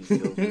 Diabetes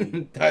kills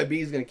me.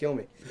 Diabetes is gonna kill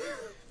me.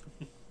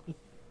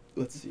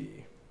 Let's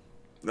see.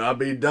 I'll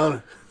be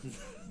done.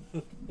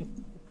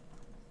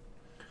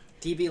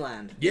 TV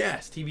Land.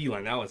 Yes, TV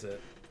Line. That was it.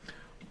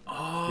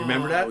 Oh,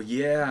 Remember that?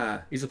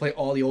 Yeah. I used to play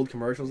all the old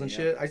commercials and Yeah.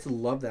 shit. I used to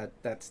love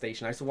that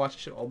station. I used to watch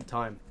shit all the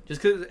time,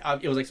 just because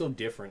it was like so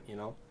different, you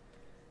know.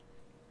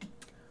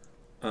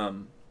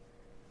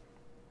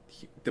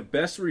 The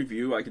best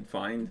review I could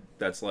find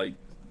that's like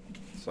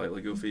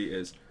slightly goofy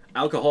is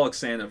Alcoholic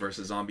Santa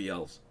versus Zombie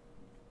Elves.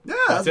 Yeah.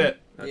 That's it.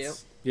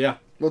 That's Yeah,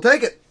 We'll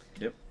take it.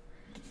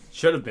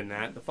 should have been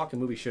that. The fucking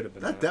movie should have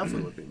been That that.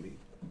 definitely would be me.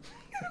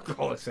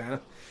 Call it Santa.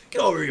 Get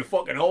over here, you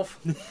fucking elf.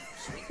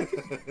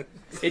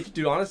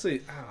 Dude,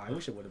 honestly, I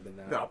wish it would have been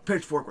that. Now,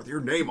 pitchfork with your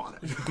name on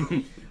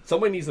it.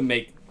 Somebody needs to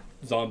make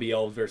Zombie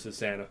Elves versus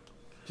Santa.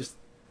 Just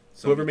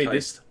whoever made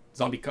this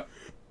zombie cut.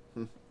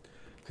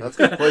 That's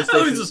good.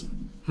 PlayStation. just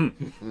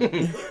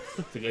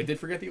I did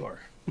forget the R.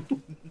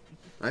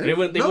 I They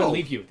wouldn't no.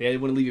 leave you. They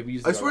wouldn't leave you.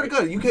 Use the I R, swear to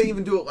right? God, you can't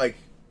even do it like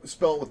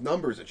spell it with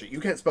numbers and shit. You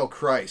can't spell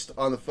Christ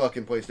on the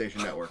fucking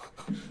PlayStation Network.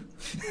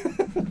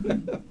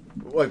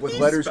 Like with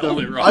letters.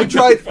 spelled it wrong. I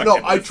tried. Fucking No,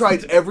 I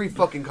tried every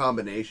fucking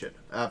combination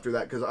after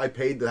that because I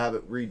paid to have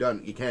it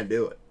redone. You can't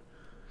do it.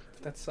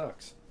 That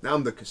sucks. Now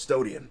I'm the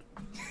custodian.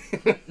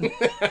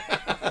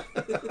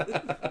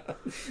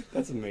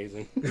 That's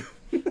amazing.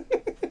 I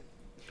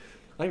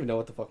don't even know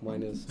what the fuck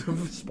mine is.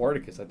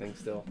 Spartacus, I think,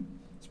 still.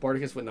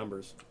 Spartacus with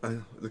numbers.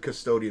 The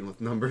custodian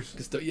with numbers.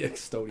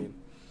 Custodian.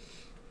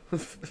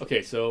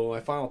 Okay, so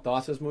my final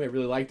thoughts on this movie, I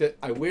really liked it.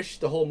 I wish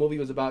the whole movie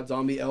was about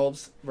zombie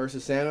elves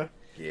versus Santa.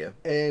 Yeah.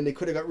 And they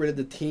could have got rid of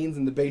the teens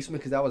in the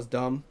basement because that was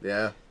dumb.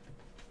 Yeah.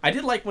 I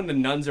did like when the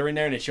nuns are in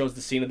there and it shows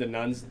the scene of the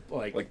nuns,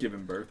 like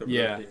giving birth. Or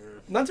yeah.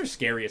 whatever. Nuns are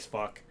scary as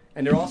fuck.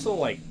 And they're also,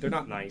 like, they're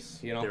not nice,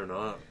 you know? They're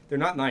not. They're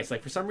not nice.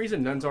 Like, for some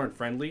reason, nuns aren't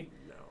friendly.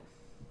 No.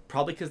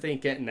 Probably because they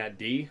ain't getting that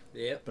D.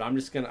 Yep. But I'm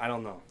just gonna, I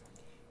don't know.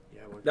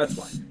 Yeah, I went That's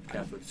to fine.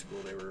 Catholic school,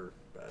 they were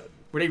bad.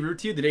 Were they rude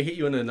to you? Did they hit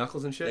you in the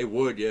knuckles and shit? They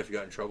would, yeah, if you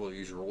got in trouble, they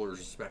use rollers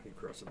and smack you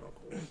across the knuckle.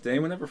 Did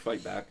anyone ever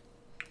fight back?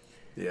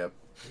 Yep.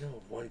 I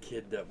know one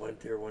kid that went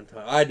there one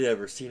time. I'd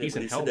never seen it, He's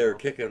but in he hell said they were now.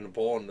 kicking the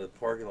ball in the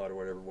parking lot or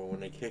whatever, but when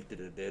they kicked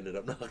it, they ended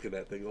up knocking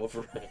that thing off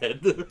her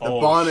head.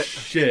 Oh, bonnet-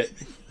 shit.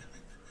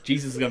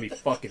 Jesus is gonna be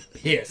fucking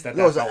pissed. That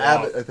No, it was fell an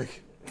Abbott, off. I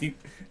think.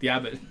 The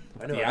Abbott.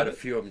 I know The I had a Abbott.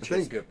 few of them I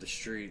chasing think- me up the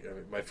street. I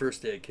mean, my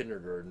first day at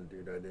kindergarten,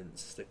 dude, I didn't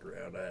stick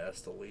around. I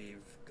asked to leave.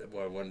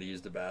 Well, I wanted to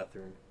use the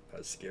bathroom. I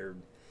was scared.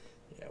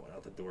 Yeah, I went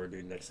out the door,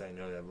 dude. Next thing I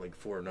know, I have like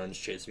 4 nuns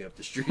chasing me up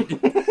the street.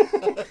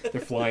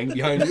 They're flying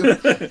behind you.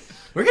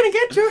 We're gonna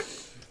get you.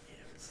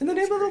 In the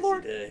name of the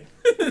Lord. Day.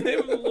 In the name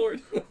of the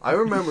Lord. I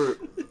remember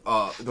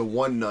the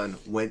one nun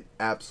went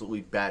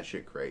absolutely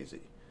batshit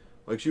crazy.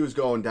 Like, she was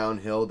going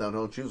downhill,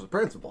 and she was the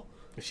principal.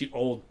 Is she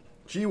old?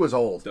 She was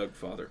old. Doug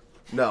father.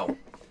 No.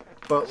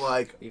 But,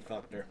 like, He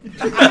fucked her.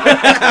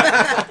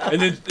 And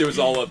then it was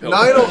all uphill.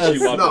 9/11 She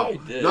loved no,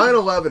 it. did.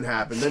 9/11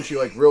 happened. Then she,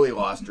 like, really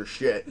lost her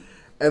shit.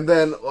 And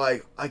then,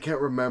 like, I can't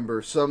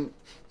remember,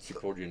 She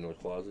pulled you into a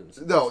closet. And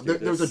said, no, "Let's do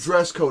there was a this."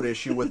 dress code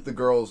issue with the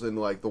girls in,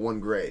 like, the one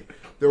grade.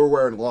 They were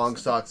wearing long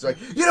socks. Like,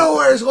 you know who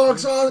wears long What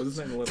socks? is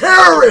 9/11?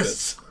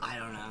 Terrorists! I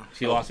don't know.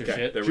 She lost her Okay,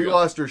 shit. there we She go.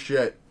 lost her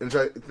shit, and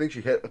I think she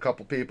hit a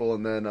couple people,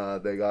 and then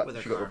With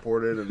her she got car.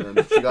 reported, and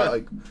then she got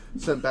like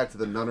sent back to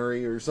the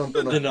nunnery or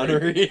something. The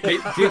nunnery.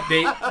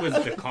 Was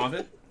it the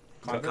convent?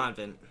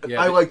 Convent.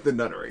 Yeah. I like the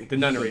nunnery. the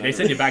nunnery. They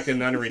send you back to the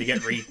nunnery to get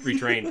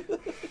retrained.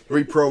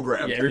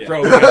 Reprogrammed. Yeah,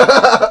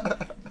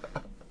 reprogrammed.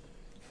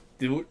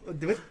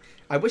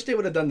 I wish they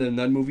would have done the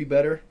nun movie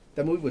better.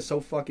 That movie was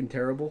so fucking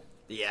terrible.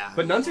 Yeah.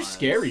 But nuns it are was.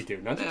 scary,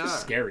 dude. Nuns They are just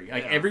are. scary.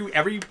 Like They are.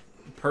 every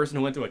person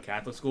who went to a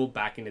Catholic school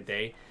back in the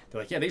day,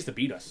 they're like, yeah, they used to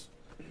beat us.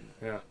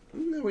 Yeah.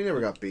 No, we never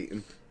got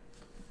beaten.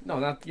 No,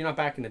 you're not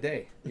back in the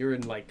day. You're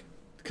in like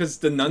Because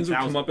the nuns would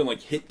come 1,000. up and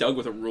like hit Doug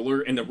with a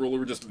ruler, and the ruler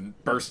would just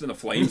burst into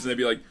flames, and they'd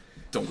be like,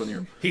 "Don't go near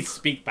him." he'd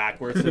speak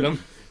backwards to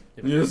them.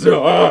 Yes, sir.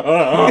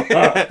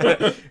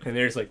 And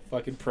there's like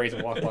fucking praise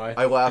and walk by.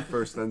 I laugh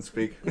first, then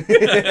speak. What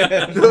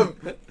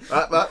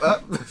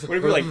if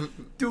you're like,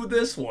 do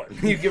this one?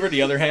 You give her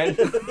the other hand.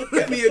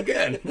 Get me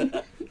again.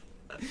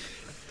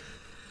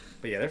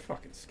 But yeah, they're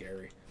fucking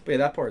scary. But yeah,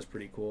 that part is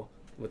pretty cool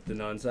with the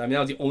nuns. I mean, that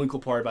was the only cool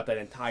part about that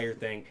entire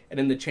thing. And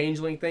then the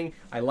changeling thing,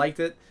 I liked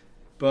it,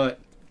 but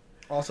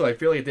also I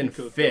feel like it didn't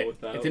could've fit. gone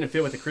without. It didn't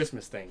fit with the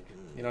Christmas thing.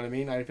 You know what I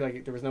mean? I feel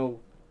like there was no.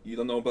 You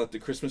don't know about the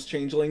Christmas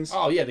changelings?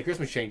 Oh yeah, the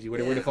Christmas change. You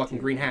would wear the fucking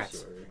green hats.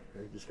 Sorry.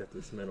 I just got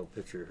this mental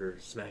picture of her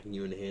smacking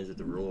you in the hands with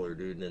the roller,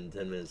 dude, and then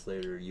 10 minutes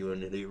later, you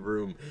in the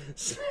room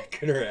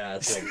smacking her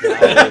ass like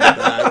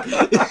that in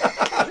the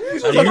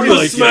back. You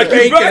like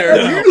smacking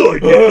her. You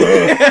like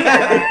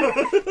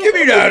it. Give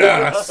me that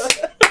ass.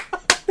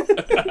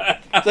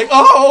 It's like,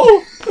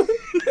 oh.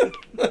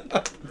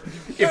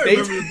 If they,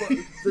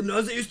 The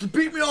nuns that used to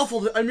beat me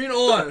awful. I mean,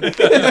 on.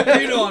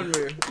 Beat on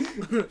me.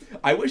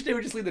 I wish they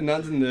would just leave the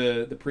nuns and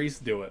the priests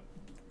do it.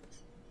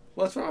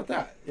 What's wrong with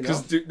that? You know?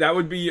 Because that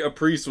would be a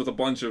priest with a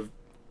bunch of.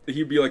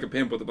 He'd be like a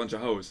pimp with a bunch of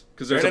hoes.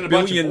 Because there's And a a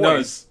bunch of billion boys.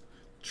 nuns.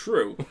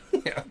 True.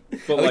 Yeah. But At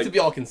least like, it'd be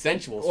all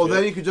consensual. Well, shit.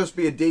 then you could just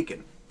be a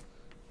deacon.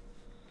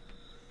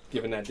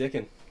 Giving that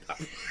dickin'.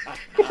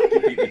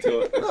 beat me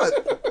to it.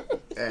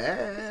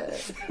 Eh.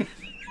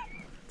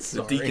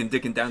 The deacon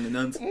dicking down the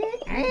nuns.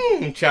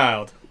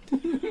 Child.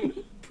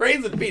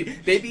 Praise the be.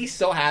 They'd be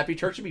so happy.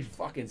 Church would be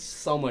fucking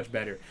so much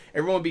better.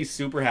 Everyone would be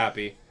super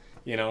happy.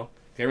 You know?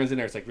 Everyone's in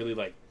there. It's like really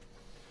like,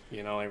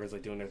 you know, everyone's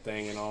like doing their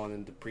thing and all. And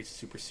then the priest is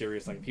super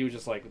serious. Like, he was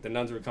just like, the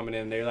nuns were coming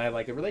in. They had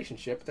like a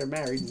relationship. They're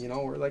married. You know?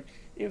 Or like,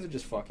 you know, they're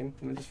just fucking.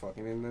 And they're just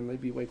fucking. And then they'd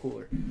be way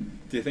cooler.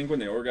 Do you think when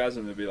they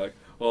orgasm, they'd be like,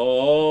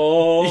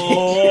 "Oh,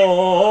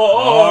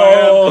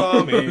 I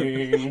am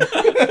coming.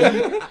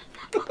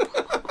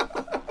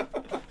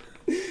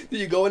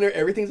 You go in there,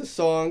 everything's a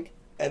song,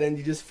 and then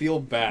you just feel You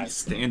bad.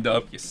 stand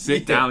up, you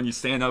sit down, you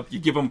stand up, you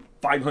give them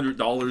 $500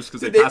 because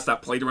they They- passed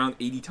that plate around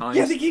 80 times.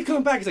 Yeah, they keep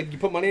coming back. It's like you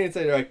put money in and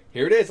say, they're like,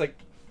 here it is. Like,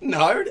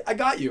 No, I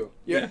got you.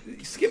 Yeah,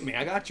 skip me.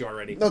 I got you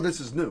already. No, this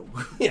is new.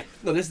 Yeah,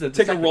 no, this is the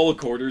Take a second- roll of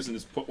quarters and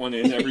just put one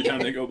in every time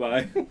they go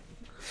by. Give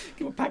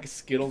him a pack of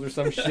Skittles or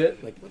some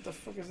shit. Like, what the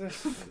fuck is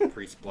this? The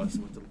priest bless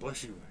him with the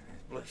bless you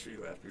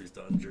after he's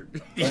done, jerk.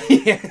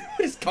 Yeah,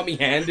 his cummy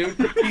hand, dude.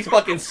 He's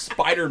fucking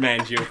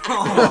Spider-Man you.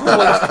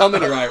 Well, his cum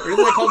in your eye. Isn't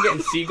that called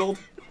getting seagulled?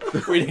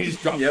 Where you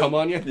just drop cum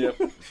on you?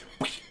 Yep.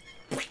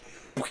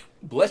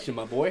 Bless you,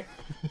 my boy.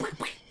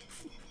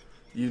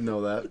 You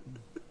know that.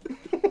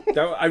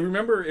 I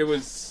remember it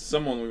was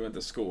someone we went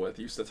to school with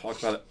used to talk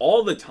about it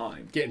all the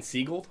time. Getting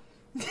seagulled?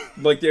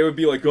 Like they would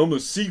be like, "I'm a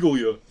seagull,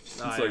 ya."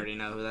 It's I like, already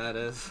know who that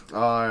is.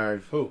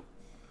 Alright. Who?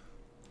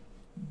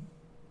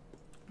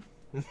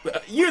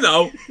 you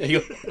know. Yeah, you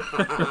go,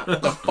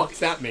 what the fuck's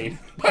that mean?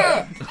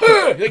 Like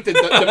the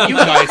mute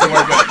guys who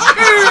are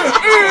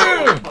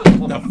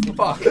going, the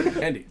fuck?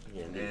 Andy.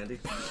 Andy.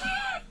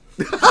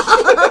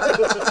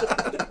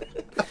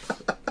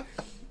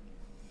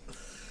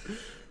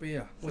 But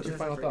yeah, what's your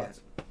final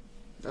thoughts?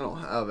 I don't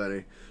have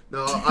any.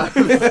 No,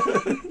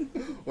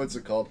 what's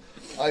it called?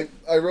 I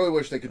really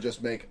wish they could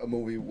just make a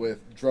movie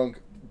with drunk,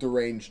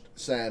 deranged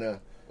Santa,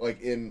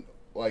 like in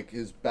like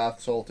his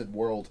bath salted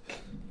world,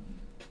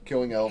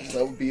 killing elves.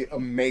 That would be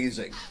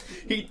amazing.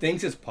 He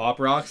thinks it's Pop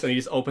Rocks, and he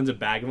just opens a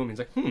bag of them, and he's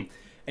like, and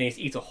he just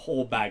eats a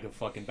whole bag of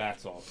fucking bath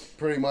salts.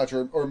 Pretty much,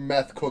 or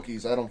meth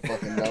cookies. I don't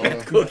fucking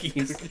know.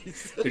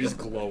 Cookies. They're just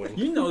glowing.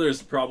 You know,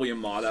 there's probably a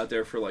mod out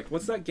there for like,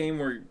 what's that game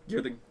where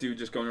you're the dude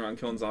just going around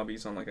killing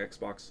zombies on like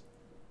Xbox?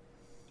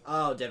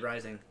 Oh, Dead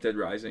Rising. Dead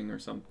Rising or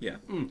something. Yeah.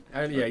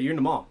 Yeah, you're in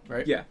the mall,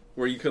 right? Yeah,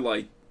 where you could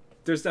like,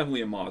 there's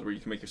definitely a mod where you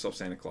can make yourself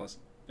Santa Claus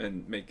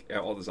and make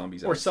all the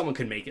zombies. Or out. someone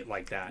could make it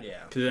like that.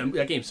 Yeah. Because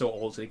that game's so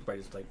old, so they could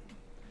probably just like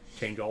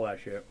change all that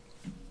shit.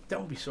 That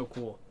would be so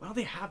cool. Why don't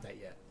they have that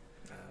yet?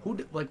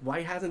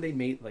 Why hasn't they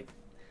made like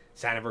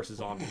Santa versus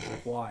zombies?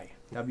 Like, why?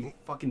 That'd be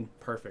fucking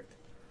perfect.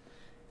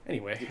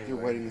 Anyway, You're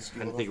waiting to I steal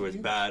didn't off think it was of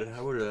you? bad.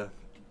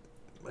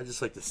 I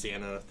just like the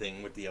Santa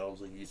thing with the elves,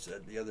 like you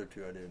said. The other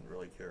two I didn't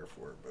really care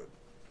for, but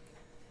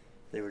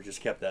they were just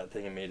kept that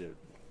thing and made it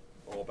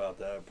all about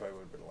that. It probably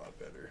would have been a lot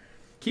better.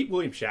 keep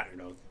William Shatner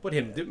though. Put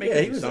him. Make Yeah, him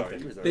he do was something.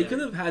 alright, he was They alright. could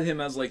have had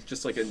him as like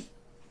just like A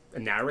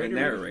narrator. A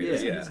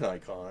narrator, yeah. He's an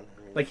icon.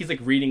 I mean, Like he's like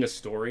reading a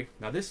story.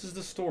 Now this is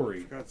the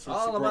story. God, since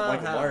All they brought about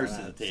Michael how Myers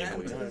to the table. You know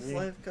what I Santa's mean?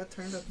 life got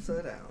turned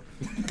upside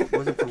down.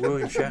 Wasn't for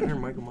William Shatner,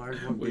 Michael Myers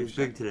wouldn't be William as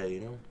big today. You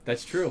know.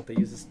 That's true. They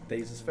use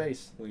his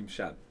face. William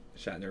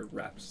Shatner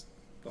raps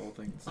the whole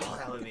thing. Oh,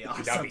 that would be Dude,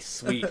 awesome. that'd be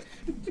sweet.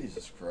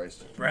 Jesus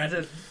Christ.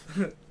 Brandon.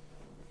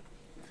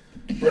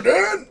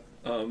 Brennan!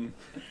 God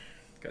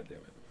damn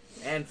it.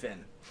 And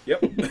Finn.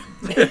 Yep. Brendan,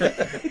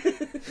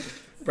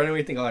 what do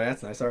you think? Oh,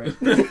 that's nice. All right.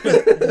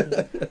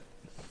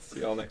 See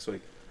y'all next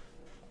week.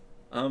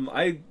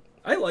 I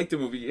like the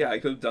movie. Yeah, I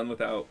could have done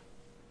without.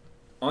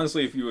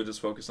 Honestly, if you would just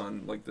focus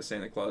on like the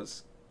Santa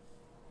Claus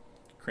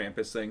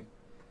Krampus thing,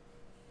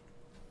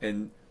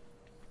 and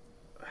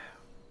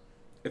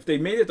if they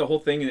made it the whole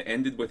thing and it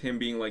ended with him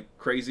being like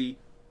crazy,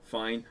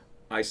 fine.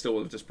 I still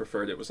would have just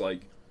preferred it was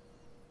like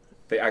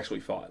they actually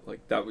fought.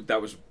 Like that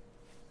was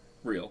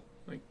real.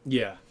 Like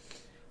Yeah.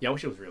 Yeah, I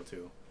wish it was real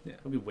too. Yeah.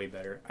 It'd be way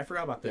better. I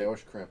forgot about Yeah, I that.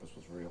 wish Krampus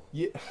was real.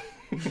 Yeah.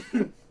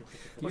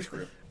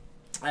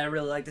 I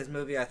really liked this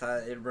movie. I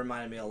thought it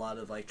reminded me a lot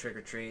of like Trick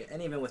or Treat,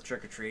 and even with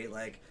Trick or Treat,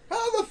 like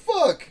How the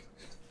fuck?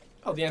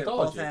 Oh, the they're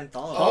both anthology.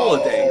 anthologies.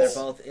 Holidays.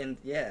 They're both in.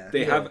 Yeah.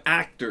 they have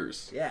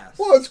actors. Yeah.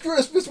 One's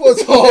Christmas,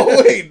 one's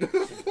Halloween.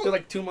 They're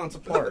like 2 months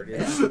apart.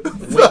 It's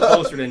way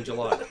closer than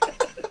July.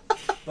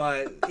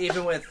 But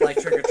even with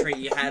like Trick or Treat,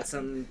 you had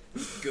some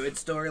good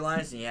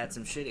storylines and you had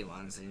some shitty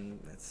ones, and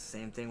it's the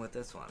same thing with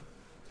this one.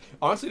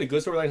 Honestly, the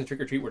good storylines in Trick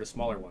or Treat were the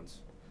smaller ones.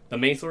 The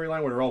main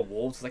storyline where they're all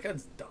wolves, like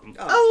that's dumb.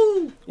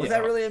 Oh, was Yeah.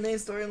 that really a main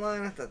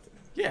storyline? I thought.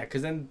 Yeah,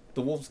 because then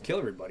the wolves kill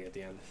everybody at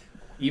the end.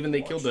 Even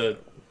they killed the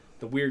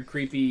weird,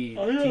 creepy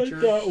teacher.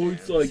 That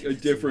was like a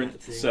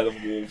different set of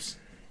wolves.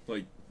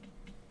 Like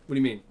What do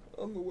you mean?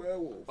 I'm the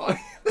werewolf.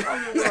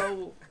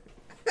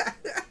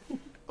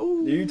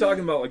 are you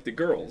talking about like the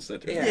girls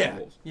that turn into Yeah.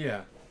 wolves?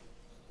 Yeah.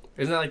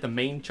 Isn't that like the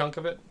main chunk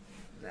of it?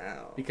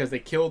 No. Because they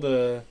kill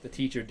the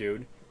teacher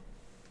dude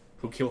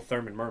who killed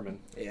Thurman Merman.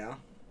 Yeah.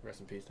 Rest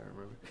in peace, Thurman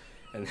Merman.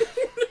 And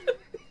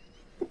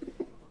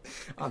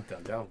I'm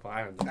done.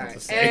 I don't know what to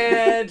say.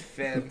 And What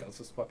Finn. else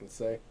to fucking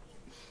say?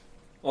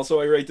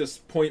 Also, I rate this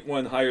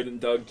 0.1 higher than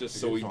Doug just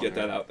so we get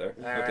that out there.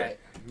 All right.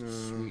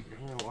 I'm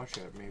gonna watch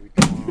that maybe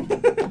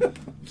tomorrow.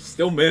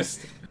 Still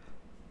missed.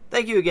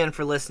 Thank you again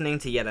for listening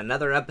to yet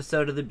another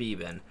episode of the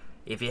B-Bin.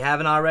 If you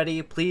haven't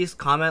already, please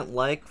comment,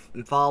 like,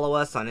 and follow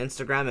us on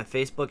Instagram and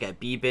Facebook at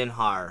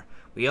bbinhar.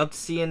 We hope to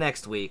see you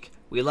next week.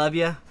 We love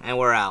you, and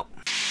we're out.